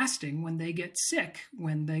continue fasting when they get sick,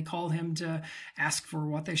 when they call him to ask for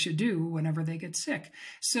what they should do whenever they get sick.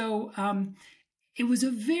 So it was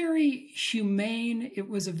a very humane, it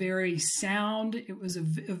was a very sound, it was a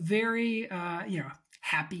very,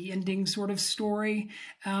 happy ending sort of story.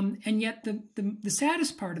 And yet the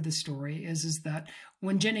saddest part of the story is that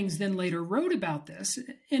when Jennings then later wrote about this,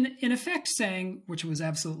 in effect saying, which was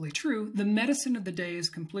absolutely true, the medicine of the day is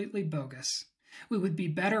completely bogus. We would be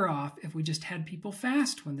better off if we just had people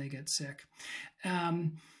fast when they get sick.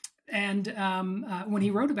 When he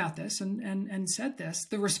wrote about this and said this,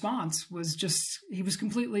 the response was just, he was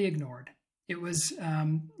completely ignored. It was,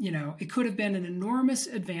 it could have been an enormous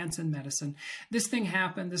advance in medicine. This thing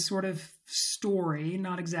happened, this sort of story,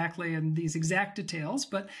 not exactly in these exact details,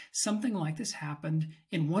 but something like this happened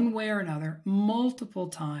in one way or another multiple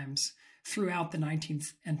times throughout the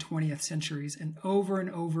 19th and 20th centuries. And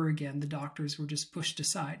over again, the doctors were just pushed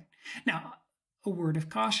aside. Now, a word of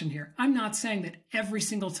caution here. I'm not saying that every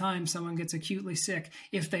single time someone gets acutely sick,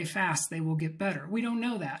 if they fast, they will get better. We don't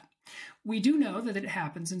know that. We do know that it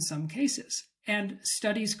happens in some cases. And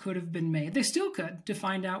studies could have been made, they still could, to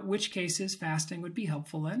find out which cases fasting would be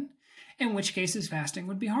helpful in and which cases fasting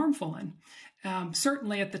would be harmful in.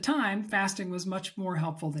 Certainly at the time, fasting was much more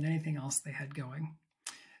helpful than anything else they had going.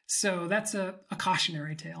 So that's a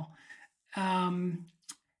cautionary tale. And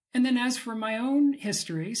then as for my own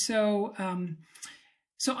history, so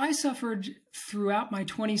I suffered throughout my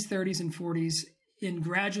 20s, 30s, and 40s in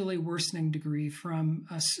gradually worsening degree from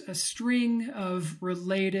a string of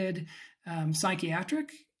related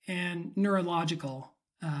psychiatric and neurological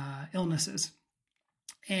illnesses.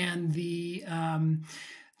 And the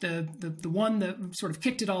one that sort of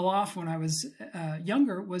kicked it all off when I was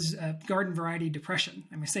younger was garden variety depression.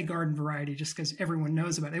 I say garden variety just because everyone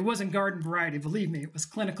knows about it. It wasn't garden variety, believe me. It was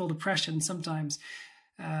clinical depression, sometimes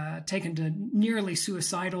taken to nearly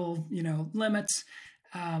suicidal, limits.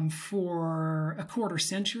 For a quarter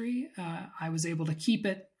century, I was able to keep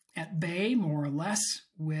it at bay, more or less,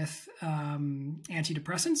 with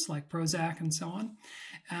antidepressants like Prozac and so on,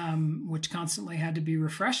 which constantly had to be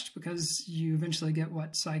refreshed because you eventually get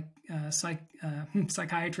what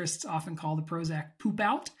psychiatrists often call the Prozac poop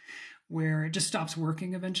out, where it just stops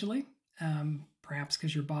working eventually, perhaps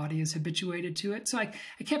because your body is habituated to it. So I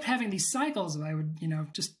kept having these cycles. I would,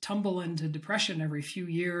 just tumble into depression every few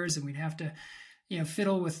years, and we'd have to,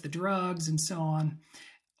 fiddle with the drugs and so on.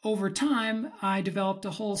 Over time, I developed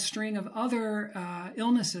a whole string of other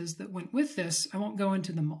illnesses that went with this. I won't go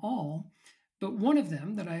into them all, but one of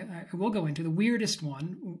them that I will go into, the weirdest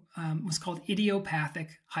one, was called idiopathic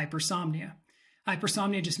hypersomnia.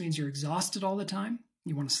 Hypersomnia just means you're exhausted all the time.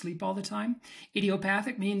 You want to sleep all the time.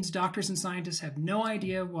 Idiopathic means doctors and scientists have no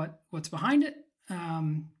idea what's behind it,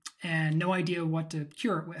 and no idea what to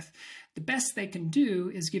cure it with. The best they can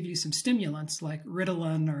do is give you some stimulants like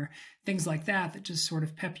Ritalin or things like that just sort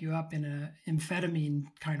of pep you up in an amphetamine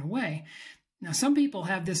kind of way. Now, some people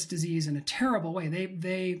have this disease in a terrible way.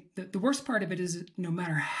 The worst part of it is no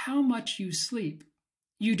matter how much you sleep,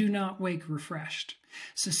 you do not wake refreshed.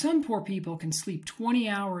 So some poor people can sleep 20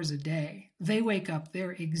 hours a day. They wake up,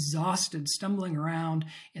 they're exhausted, stumbling around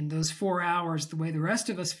in those 4 hours the way the rest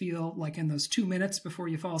of us feel, like in those 2 minutes before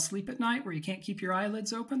you fall asleep at night where you can't keep your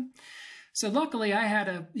eyelids open. So luckily I had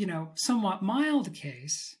a, somewhat mild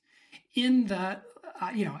case in that,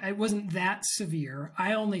 it wasn't that severe.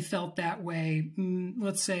 I only felt that way,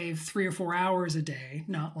 let's say 3 or 4 hours a day,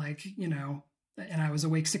 not like, and I was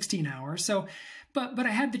awake 16 hours. So, but I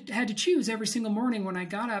had to choose every single morning when I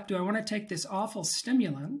got up, do I want to take this awful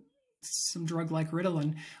stimulant, some drug like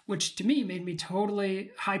Ritalin, which to me made me totally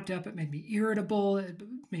hyped up. It made me irritable. It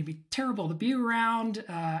made me terrible to be around.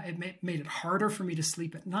 It made it harder for me to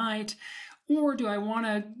sleep at night. Or do I want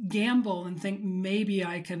to gamble and think maybe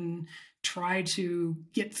I can try to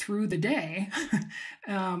get through the day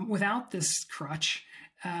without this crutch?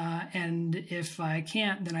 And if I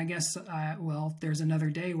can't, then I guess, there's another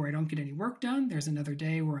day where I don't get any work done. There's another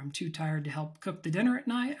day where I'm too tired to help cook the dinner at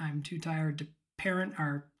night. I'm too tired to parent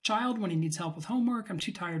our child when he needs help with homework. I'm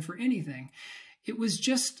too tired for anything. It was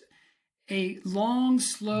just a long,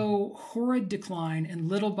 slow, horrid decline. And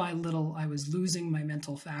little by little, I was losing my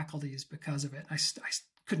mental faculties because of it. I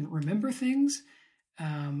couldn't remember things.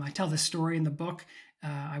 I tell this story in the book.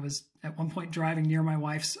 I was at one point driving near my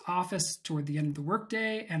wife's office toward the end of the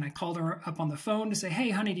workday, and I called her up on the phone to say, hey,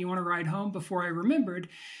 honey, do you want to ride home? Before I remembered,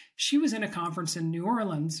 she was in a conference in New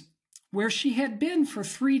Orleans where she had been for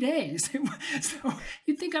 3 days. So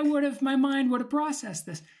you'd think my mind would have processed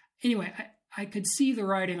this. Anyway, I could see the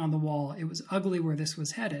writing on the wall. It was ugly where this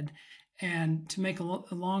was headed. And to make a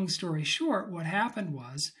long story short, what happened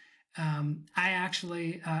was I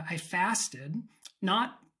fasted,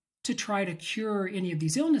 not to try to cure any of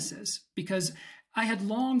these illnesses, because I had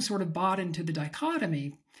long sort of bought into the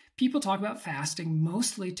dichotomy. People talk about fasting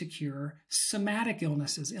mostly to cure somatic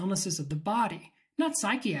illnesses, illnesses of the body, not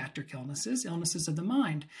psychiatric illnesses, illnesses of the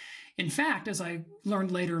mind. In fact, as I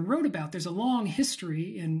learned later and wrote about, there's a long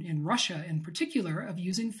history in Russia in particular of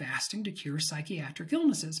using fasting to cure psychiatric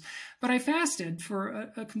illnesses. But I fasted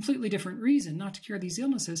for a completely different reason, not to cure these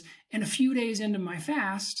illnesses. And a few days into my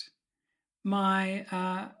fast,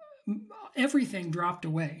 my everything dropped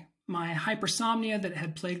away. My hypersomnia that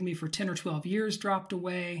had plagued me for 10 or 12 years dropped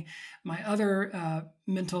away. My other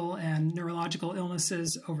mental and neurological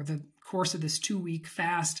illnesses over the course of this 2-week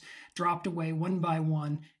fast dropped away one by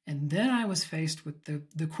one. And then I was faced with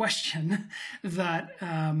the question that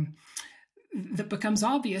that becomes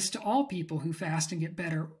obvious to all people who fast and get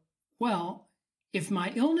better. Well, if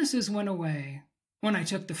my illnesses went away when I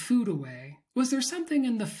took the food away, was there something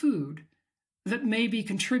in the food that maybe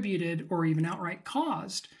contributed or even outright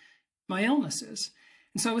caused my illnesses?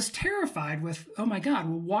 And so I was terrified with, oh my God,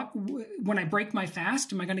 well, when I break my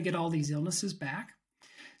fast, am I going to get all these illnesses back?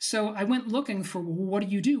 So I went looking for, well, what do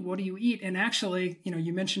you do? What do you eat? And actually,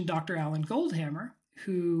 you mentioned Dr. Alan Goldhammer,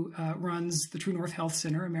 who runs the True North Health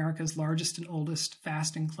Center, America's largest and oldest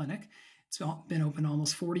fasting clinic. It's been open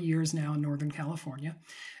almost 40 years now in Northern California.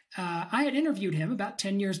 I had interviewed him about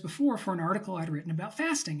 10 years before for an article I'd written about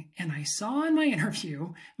fasting. And I saw in my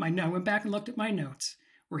interview, I went back and looked at my notes,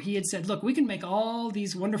 where he had said, look, we can make all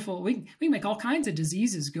these wonderful, we can make all kinds of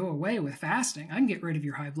diseases go away with fasting. I can get rid of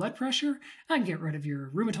your high blood pressure. I can get rid of your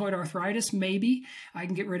rheumatoid arthritis, maybe. I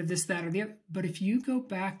can get rid of this, that, or the other. But if you go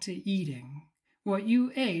back to eating what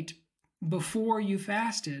you ate before you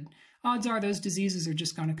fasted, odds are those diseases are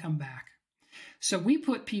just going to come back. So we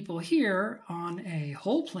put people here on a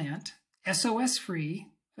whole plant, SOS-free,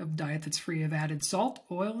 a diet that's free of added salt,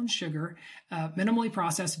 oil, and sugar, minimally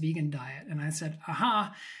processed vegan diet. And I said,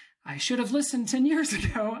 aha, I should have listened 10 years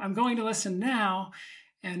ago. I'm going to listen now.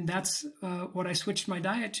 And that's what I switched my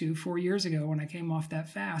diet to 4 years ago when I came off that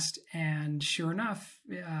fast. And sure enough,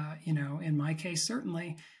 in my case,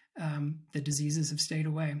 certainly, the diseases have stayed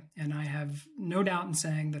away. And I have no doubt in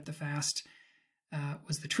saying that the fast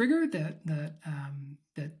was the trigger that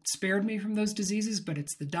spared me from those diseases, but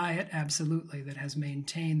it's the diet, absolutely, that has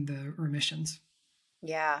maintained the remissions.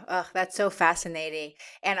 Yeah, that's so fascinating.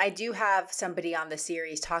 And I do have somebody on the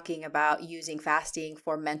series talking about using fasting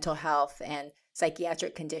for mental health and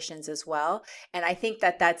psychiatric conditions as well. And I think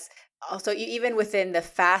that that's also, even within the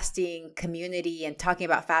fasting community and talking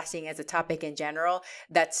about fasting as a topic in general,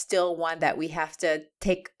 that's still one that we have to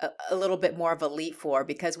take a little bit more of a leap for,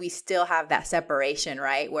 because we still have that separation,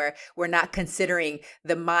 right? Where we're not considering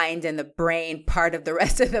the mind and the brain part of the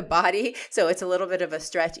rest of the body. So it's a little bit of a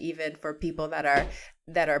stretch even for people that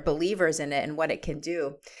are believers in it and what it can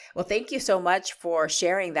do. Well, thank you so much for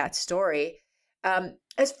sharing that story.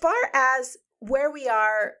 As far as where we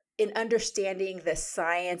are in understanding the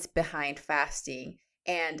science behind fasting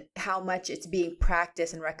and how much it's being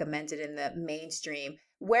practiced and recommended in the mainstream,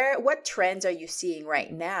 what trends are you seeing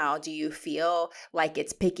right now? Do you feel like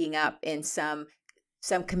it's picking up in some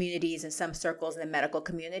communities and some circles in the medical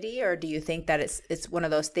community, or do you think that it's one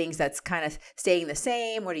of those things that's kind of staying the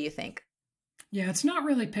same? What do you think? Yeah, it's not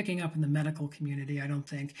really picking up in the medical community, I don't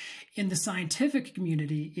think. In the scientific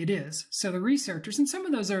community, it is. So the researchers, and some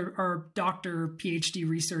of those are doctor, PhD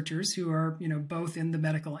researchers who are, both in the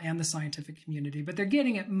medical and the scientific community, but they're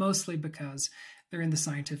getting it mostly because they're in the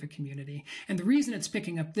scientific community. And the reason it's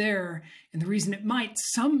picking up there, and the reason it might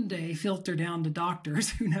someday filter down to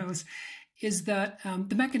doctors, who knows, is that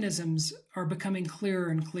the mechanisms are becoming clearer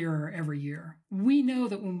and clearer every year. We know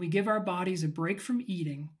that when we give our bodies a break from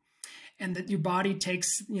eating, and that your body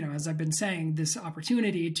takes, as I've been saying, this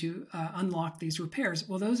opportunity to unlock these repairs.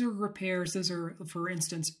 Well, those are repairs. Those are, for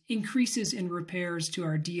instance, increases in repairs to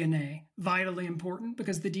our DNA. Vitally important,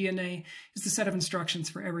 because the DNA is the set of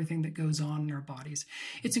instructions for everything that goes on in our bodies.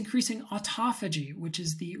 It's increasing autophagy, which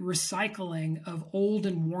is the recycling of old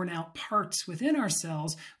and worn out parts within our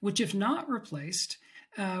cells, which, if not replaced,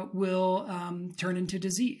 will turn into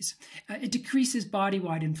disease. It decreases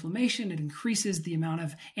body-wide inflammation. It increases the amount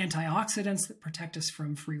of antioxidants that protect us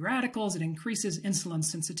from free radicals. It increases insulin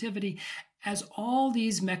sensitivity. As all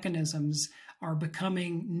these mechanisms are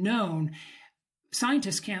becoming known,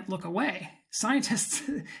 scientists can't look away. Scientists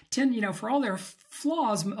tend, for all their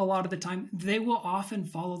flaws, a lot of the time, they will often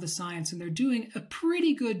follow the science, and they're doing a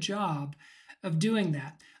pretty good job of doing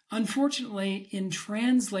that. Unfortunately, in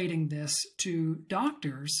translating this to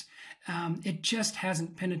doctors, it just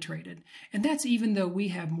hasn't penetrated. And that's even though we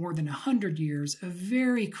have more than 100 years of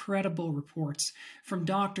very credible reports from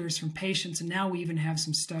doctors, from patients, and now we even have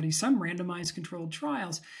some studies, some randomized controlled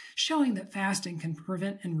trials, showing that fasting can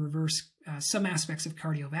prevent and reverse some aspects of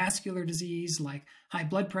cardiovascular disease, like high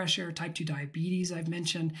blood pressure, type 2 diabetes, I've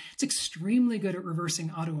mentioned. It's extremely good at reversing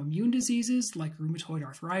autoimmune diseases like rheumatoid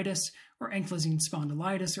arthritis or ankylosing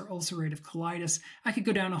spondylitis or ulcerative colitis. I could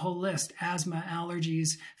go down a whole list: asthma,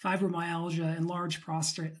 allergies, fibromyalgia, enlarged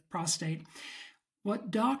prostate.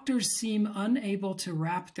 What doctors seem unable to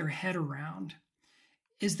wrap their head around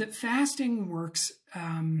is that fasting works.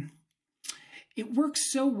 It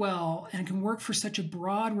works so well and can work for such a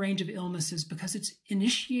broad range of illnesses because it's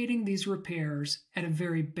initiating these repairs at a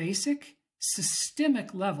very basic,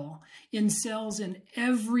 systemic level in cells in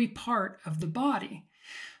every part of the body.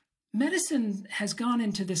 Medicine has gone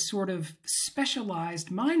into this sort of specialized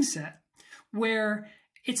mindset where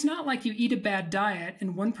it's not like you eat a bad diet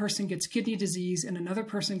and one person gets kidney disease and another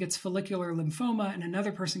person gets follicular lymphoma and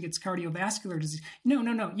another person gets cardiovascular disease.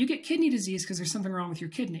 No. You get kidney disease because there's something wrong with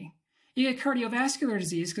your kidney. You get cardiovascular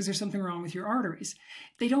disease because there's something wrong with your arteries.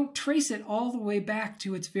 They don't trace it all the way back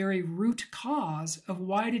to its very root cause of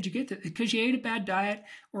why did you get that? Because you ate a bad diet,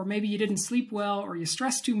 or maybe you didn't sleep well, or you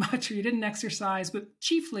stressed too much, or you didn't exercise, but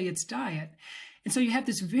chiefly it's diet. And so you have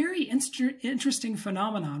this very interesting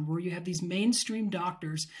phenomenon where you have these mainstream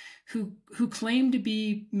doctors who claim to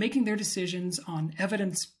be making their decisions on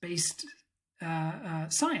evidence-based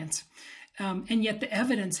science. And yet the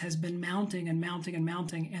evidence has been mounting and mounting and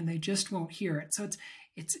mounting, and they just won't hear it. So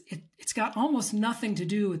it's got almost nothing to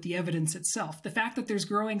do with the evidence itself. The fact that there's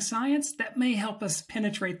growing science, that may help us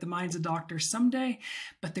penetrate the minds of doctors someday,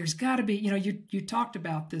 but there's got to be, you talked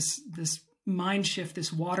about this mind shift,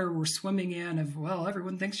 this water we're swimming in of, well,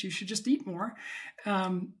 everyone thinks you should just eat more.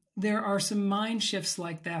 There are some mind shifts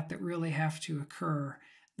like that really have to occur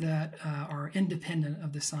that are independent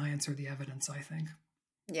of the science or the evidence, I think.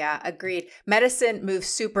 Yeah, agreed. Medicine moves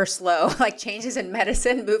super slow. Like changes in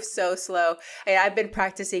medicine move so slow. I've been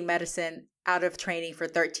practicing medicine out of training for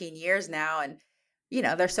 13 years now. And,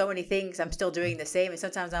 there's so many things I'm still doing the same. And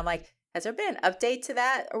sometimes I'm like, has there been an update to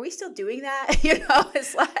that? Are we still doing that?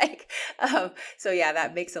 It's like, so yeah,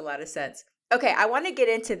 that makes a lot of sense. Okay. I want to get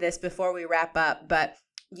into this before we wrap up, but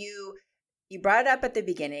you brought it up at the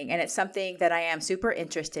beginning, and it's something that I am super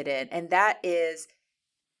interested in. And that is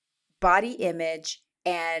body image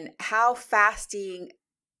and how fasting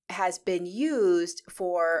has been used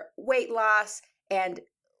for weight loss, and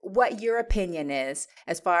what your opinion is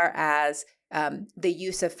as far as the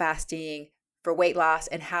use of fasting for weight loss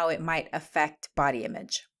and how it might affect body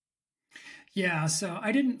image. Yeah, so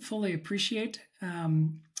I didn't fully appreciate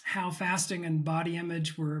how fasting and body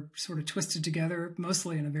image were sort of twisted together,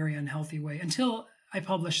 mostly in a very unhealthy way, until I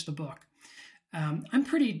published the book. I'm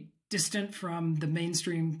pretty distant from the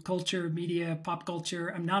mainstream culture, media, pop culture.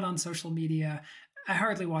 I'm not on social media. I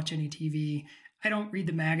hardly watch any TV. I don't read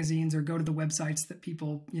the magazines or go to the websites that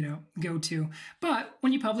people, go to. But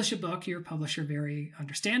when you publish a book, your publisher very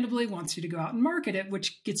understandably wants you to go out and market it,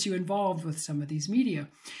 which gets you involved with some of these media.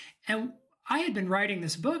 And I had been writing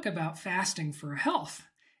this book about fasting for health.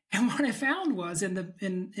 And what I found was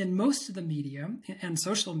in most of the media and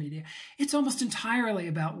social media, it's almost entirely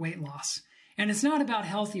about weight loss. And it's not about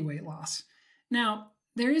healthy weight loss. Now,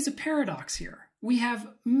 there is a paradox here. We have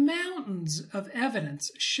mountains of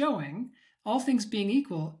evidence showing, all things being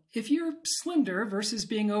equal, if you're slender versus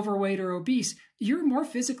being overweight or obese, you're more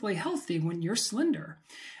physically healthy when you're slender.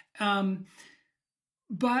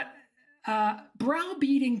 But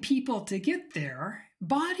browbeating people to get there,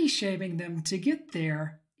 body shaming them to get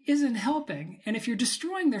there, isn't helping. And if you're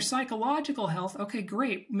destroying their psychological health, okay,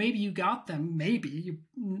 great. Maybe you got them. Maybe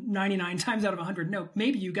 99 times out of 100. No,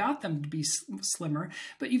 maybe you got them to be slimmer,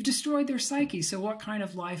 but you've destroyed their psyche. So what kind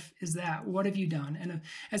of life is that? What have you done? And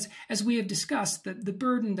as we have discussed, the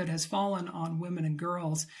burden that has fallen on women and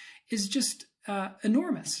girls is just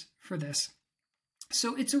enormous for this.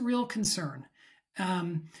 So it's a real concern.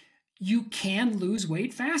 You can lose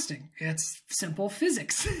weight fasting. It's simple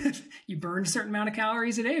physics. You burn a certain amount of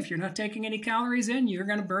calories a day. If you're not taking any calories in, you're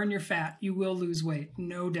going to burn your fat. You will lose weight,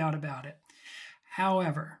 no doubt about it.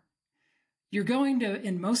 However, you're going to,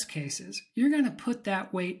 in most cases, you're going to put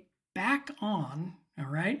that weight back on, all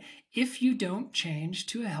right, if you don't change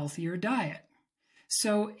to a healthier diet.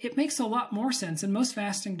 So it makes a lot more sense. And most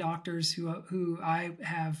fasting doctors who I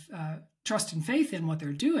have trust and faith in what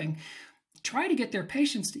they're doing try to get their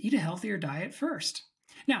patients to eat a healthier diet first.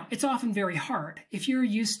 Now, it's often very hard. If you're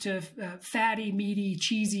used to fatty, meaty,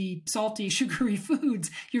 cheesy, salty, sugary foods,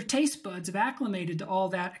 your taste buds have acclimated to all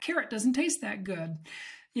that. A carrot doesn't taste that good.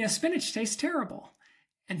 Spinach tastes terrible.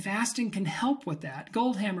 And fasting can help with that.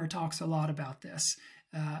 Goldhammer talks a lot about this.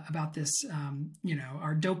 Our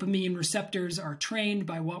dopamine receptors are trained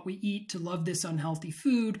by what we eat to love this unhealthy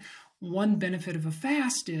food. One benefit of a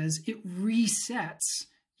fast is it resets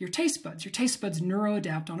your taste buds. Your taste buds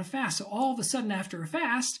neuroadapt on a fast. So all of a sudden after a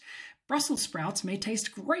fast, Brussels sprouts may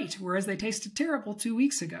taste great, whereas they tasted terrible 2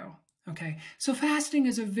 weeks ago. Okay, so fasting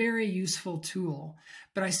is a very useful tool,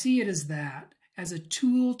 but I see it as a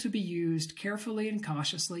tool to be used carefully and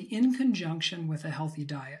cautiously in conjunction with a healthy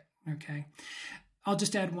diet. Okay, I'll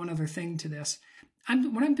just add one other thing to this.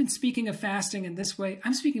 When I've been speaking of fasting in this way,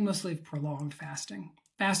 I'm speaking mostly of prolonged fasting.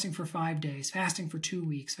 Fasting for 5 days, fasting for 2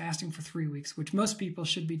 weeks, fasting for 3 weeks, which most people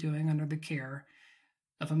should be doing under the care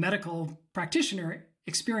of a medical practitioner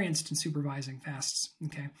experienced in supervising fasts.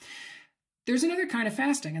 Okay. There's another kind of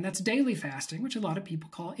fasting, and that's daily fasting, which a lot of people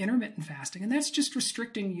call intermittent fasting. And that's just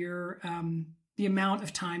restricting the amount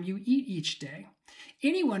of time you eat each day.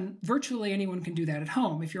 Virtually anyone can do that at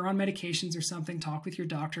home. If you're on medications or something, talk with your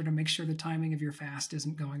doctor to make sure the timing of your fast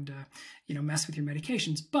isn't going to, mess with your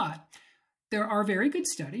medications. But there are very good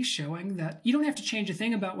studies showing that you don't have to change a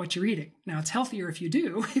thing about what you're eating. Now, it's healthier if you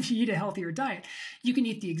do, if you eat a healthier diet. You can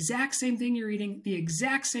eat the exact same thing you're eating, the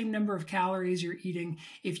exact same number of calories you're eating.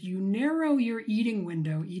 If you narrow your eating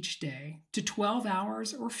window each day to 12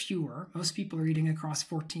 hours or fewer, most people are eating across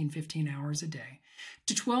 14, 15 hours a day,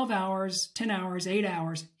 to 12 hours, 10 hours, 8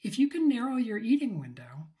 hours, if you can narrow your eating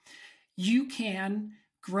window, you can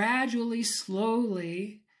gradually,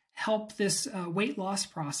 slowly help this weight loss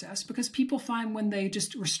process, because people find when they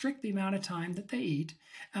just restrict the amount of time that they eat,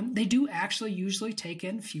 they do actually usually take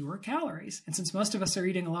in fewer calories. And since most of us are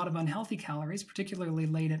eating a lot of unhealthy calories, particularly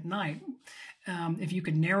late at night, if you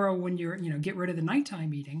can narrow when you're, get rid of the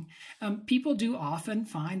nighttime eating, people do often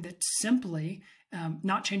find that simply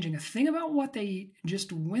not changing a thing about what they eat,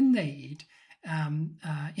 just when they eat,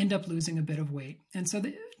 end up losing a bit of weight. And so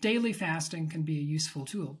the daily fasting can be a useful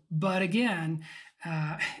tool. But again,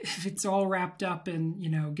 if it's all wrapped up in,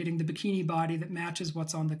 getting the bikini body that matches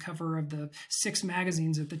what's on the cover of the 6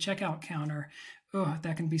 magazines at the checkout counter,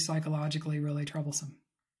 that can be psychologically really troublesome.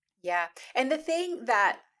 Yeah. And the thing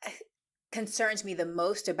that concerns me the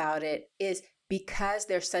most about it is because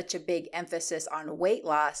there's such a big emphasis on weight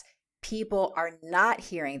loss, people are not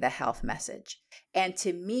hearing the health message. And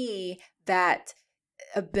to me, that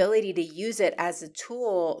ability to use it as a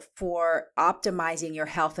tool for optimizing your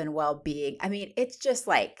health and well-being, I mean, it's just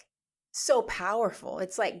like so powerful.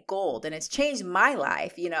 It's like gold, and it's changed my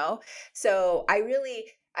life, So I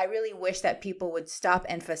really wish that people would stop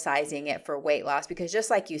emphasizing it for weight loss, because just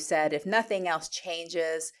like you said, if nothing else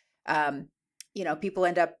changes, people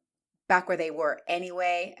end up back where they were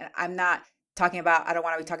anyway. And I don't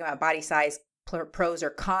want to be talking about body size pros or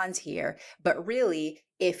cons here, but really,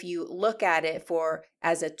 if you look at it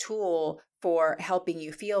as a tool for helping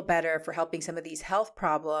you feel better, for helping some of these health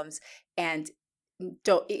problems, and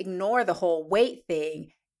don't ignore the whole weight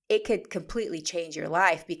thing, it could completely change your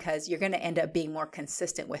life, because you're going to end up being more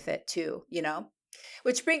consistent with it too,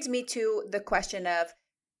 Which brings me to the question of,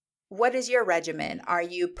 what is your regimen? Are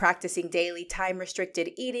you practicing daily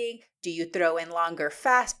time-restricted eating? Do you throw in longer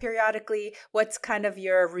fasts periodically? What's kind of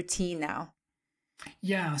your routine now?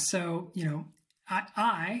 Yeah, so,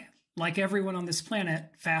 I, like everyone on this planet,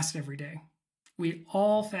 fast every day. We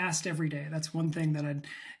all fast every day. That's one thing that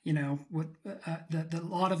that a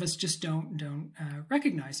lot of us just don't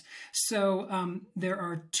recognize. So there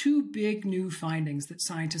are 2 big new findings that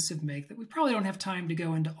scientists have made that we probably don't have time to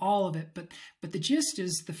go into all of it, but the gist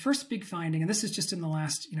is, the first big finding, and this is just in the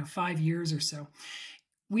last 5 years or so,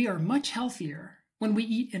 we are much healthier when we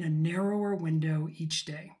eat in a narrower window each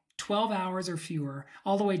day. 12 hours or fewer,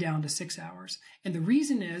 all the way down to 6 hours. And the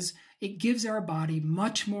reason is, it gives our body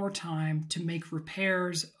much more time to make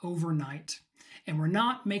repairs overnight. And we're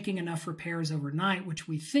not making enough repairs overnight, which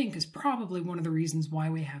we think is probably one of the reasons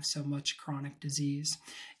why we have so much chronic disease.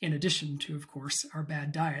 In addition to, of course, our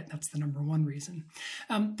bad diet. That's the number one reason.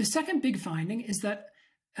 The second big finding is that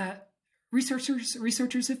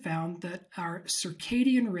Researchers have found that our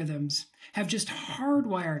circadian rhythms have just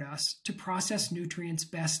hardwired us to process nutrients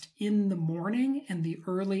best in the morning and the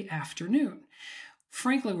early afternoon.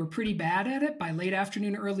 Frankly, we're pretty bad at it by late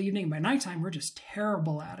afternoon, early evening. By nighttime, we're just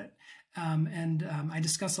terrible at it. I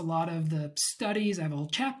discuss a lot of the studies. I have a whole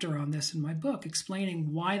chapter on this in my book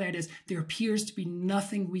explaining why that is. There appears to be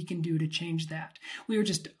nothing we can do to change that.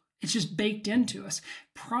 It's just baked into us.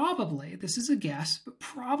 Probably, this is a guess, but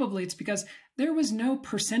probably it's because there was no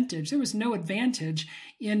advantage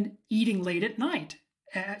in eating late at night.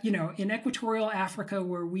 In equatorial Africa,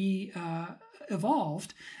 where we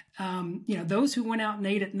evolved, those who went out and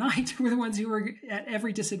ate at night were the ones who were at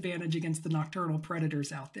every disadvantage against the nocturnal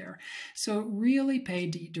predators out there. So it really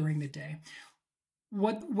paid to eat during the day.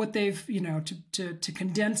 What they've, to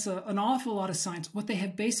condense an awful lot of science, what they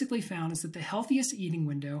have basically found is that the healthiest eating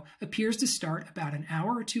window appears to start about an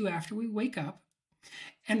hour or 2 after we wake up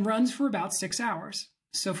and runs for about 6 hours.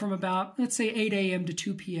 So from about, let's say, 8 a.m. to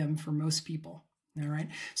 2 p.m. for most people. All right.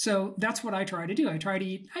 So that's what I try to do.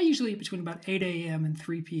 I usually eat between about 8 a.m. and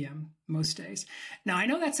 3 p.m. most days. Now, I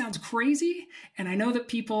know that sounds crazy. And I know that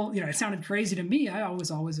people, it sounded crazy to me. I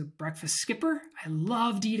was always a breakfast skipper. I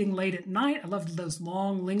loved eating late at night. I loved those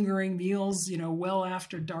long lingering meals, well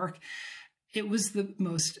after dark. It was the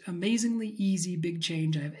most amazingly easy big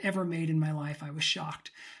change I've ever made in my life. I was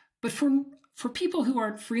shocked. But for For people who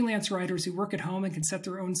aren't freelance writers who work at home and can set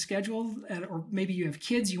their own schedule, or maybe you have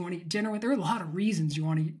kids you want to eat dinner with, there are a lot of reasons you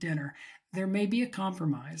want to eat dinner. There may be a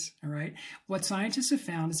compromise, all right? What scientists have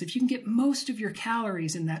found is if you can get most of your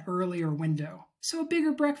calories in that earlier window, so a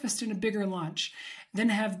bigger breakfast and a bigger lunch, then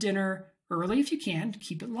have dinner early if you can,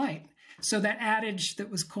 keep it light. So that adage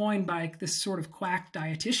that was coined by this sort of quack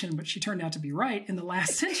dietitian, but she turned out to be right in the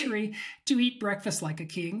last century, to eat breakfast like a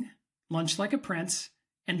king, lunch like a prince,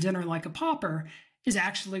 and dinner like a pauper, is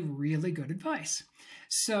actually really good advice.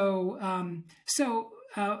 So,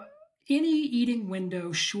 any eating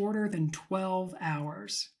window shorter than 12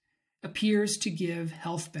 hours appears to give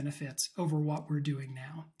health benefits over what we're doing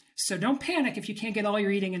now. So don't panic if you can't get all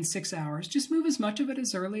your eating in 6 hours. Just move as much of it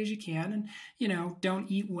as early as you can, and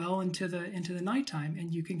don't eat well into the nighttime,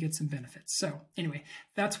 and you can get some benefits. So anyway,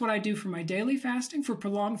 that's what I do for my daily fasting. For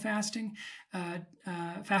prolonged fasting,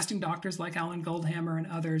 fasting doctors like Alan Goldhammer and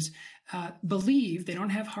others believe, they don't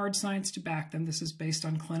have hard science to back them, this is based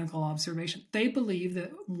on clinical observation, they believe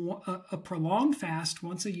that a prolonged fast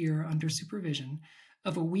once a year under supervision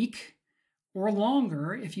of a week or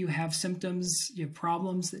longer, if you have symptoms, you have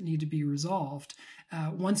problems that need to be resolved,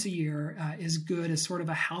 once a year is good as sort of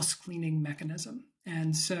a house cleaning mechanism.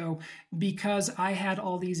 And so because I had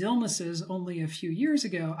all these illnesses only a few years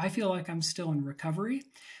ago, I feel like I'm still in recovery.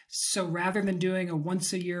 So rather than doing a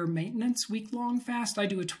once a year maintenance week-long fast, I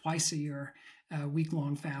do a twice a year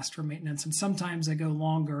week-long fast for maintenance. And sometimes I go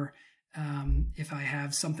longer if I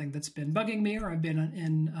have something that's been bugging me or I've been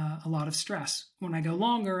in a lot of stress. When I go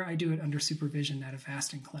longer, I do it under supervision at a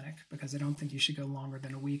fasting clinic, because I don't think you should go longer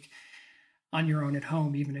than a week on your own at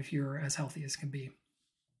home, even if you're as healthy as can be.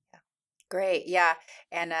 Yeah. Great. Yeah.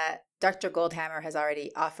 And Dr. Goldhammer has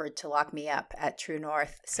already offered to lock me up at True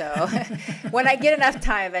North. So when I get enough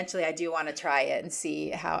time, eventually I do want to try it and see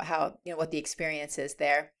how what the experience is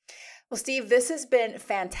there. Well, Steve, this has been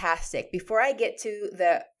fantastic. Before I get to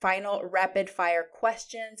the final rapid fire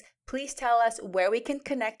questions, please tell us where we can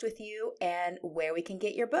connect with you and where we can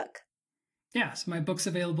get your book. Yeah, so my book's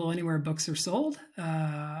available anywhere books are sold.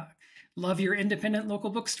 Love your independent local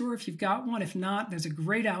bookstore if you've got one. If not, there's a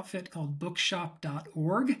great outfit called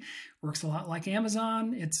bookshop.org. Works a lot like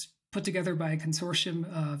Amazon. It's put together by a consortium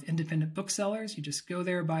of independent booksellers. You just go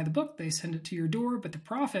there, buy the book, they send it to your door, but the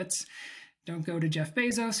profits don't go to Jeff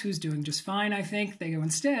Bezos, who's doing just fine, I think. They go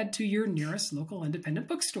instead to your nearest local independent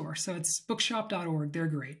bookstore. So it's bookshop.org. They're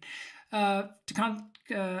great. To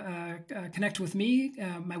connect with me,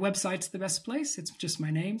 my website's the best place. It's just my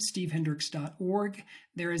name, stevehendricks.org.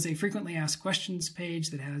 There is a frequently asked questions page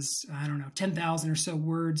that has, 10,000 or so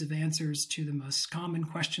words of answers to the most common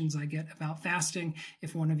questions I get about fasting.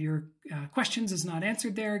 If one of your questions is not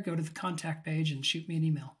answered there, go to the contact page and shoot me an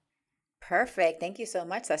email. Perfect. Thank you so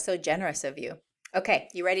much. That's so generous of you. Okay.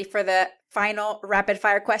 You ready for the final rapid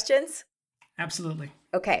fire questions? Absolutely.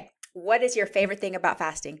 Okay. What is your favorite thing about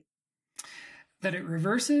fasting? That it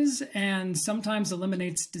reverses and sometimes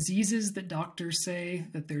eliminates diseases that doctors say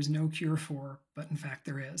that there's no cure for, but in fact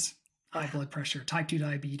there is. High blood pressure, type 2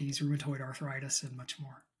 diabetes, rheumatoid arthritis, and much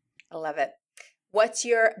more. I love it. What's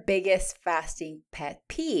your biggest fasting pet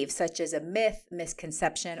peeve, such as a myth,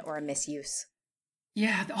 misconception, or a misuse?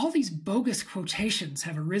 Yeah, all these bogus quotations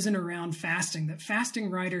have arisen around fasting that fasting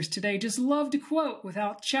writers today just love to quote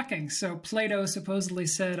without checking. So Plato supposedly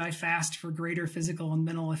said, I fast for greater physical and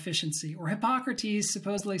mental efficiency. Or Hippocrates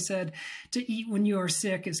supposedly said, to eat when you are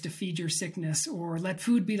sick is to feed your sickness. Or let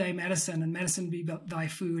food be thy medicine and medicine be thy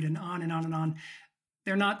food, and on and on and on.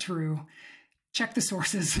 They're not true. Check the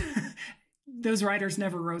sources. Those writers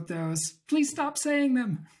never wrote those. Please stop saying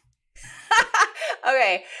them.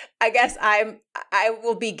 Okay, I guess I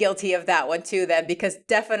will be guilty of that one too then, because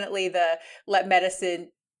definitely the let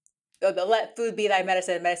food be thy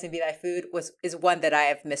medicine and medicine be thy food is one that I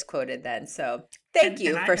have misquoted then. So thank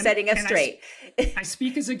you for setting us straight. I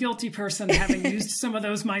speak as a guilty person, having used some of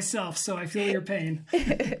those myself, so I feel your pain.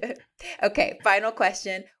 Okay, final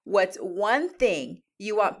question. What's one thing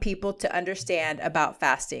you want people to understand about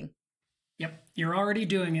fasting? Yep, you're already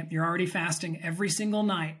doing it. You're already fasting every single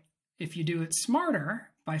night. If you do it smarter,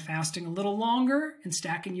 by fasting a little longer and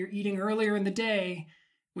stacking your eating earlier in the day,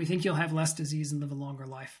 we think you'll have less disease and live a longer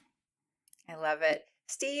life. I love it.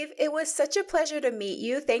 Steve, it was such a pleasure to meet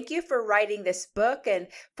you. Thank you for writing this book and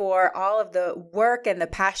for all of the work and the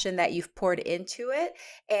passion that you've poured into it.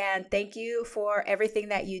 And thank you for everything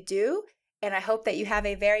that you do. And I hope that you have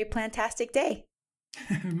a very plantastic day.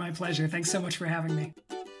 My pleasure. Thanks so much for having me.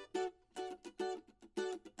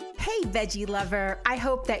 Hey, veggie lover. I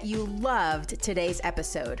hope that you loved today's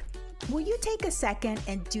episode. Will you take a second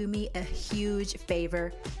and do me a huge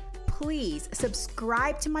favor? please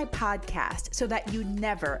subscribe to my podcast so that you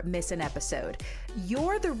never miss an episode.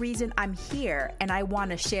 You're the reason I'm here, and I want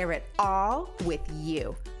to share it all with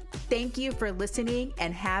you. Thank you for listening,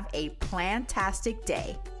 and have a plantastic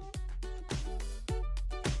day.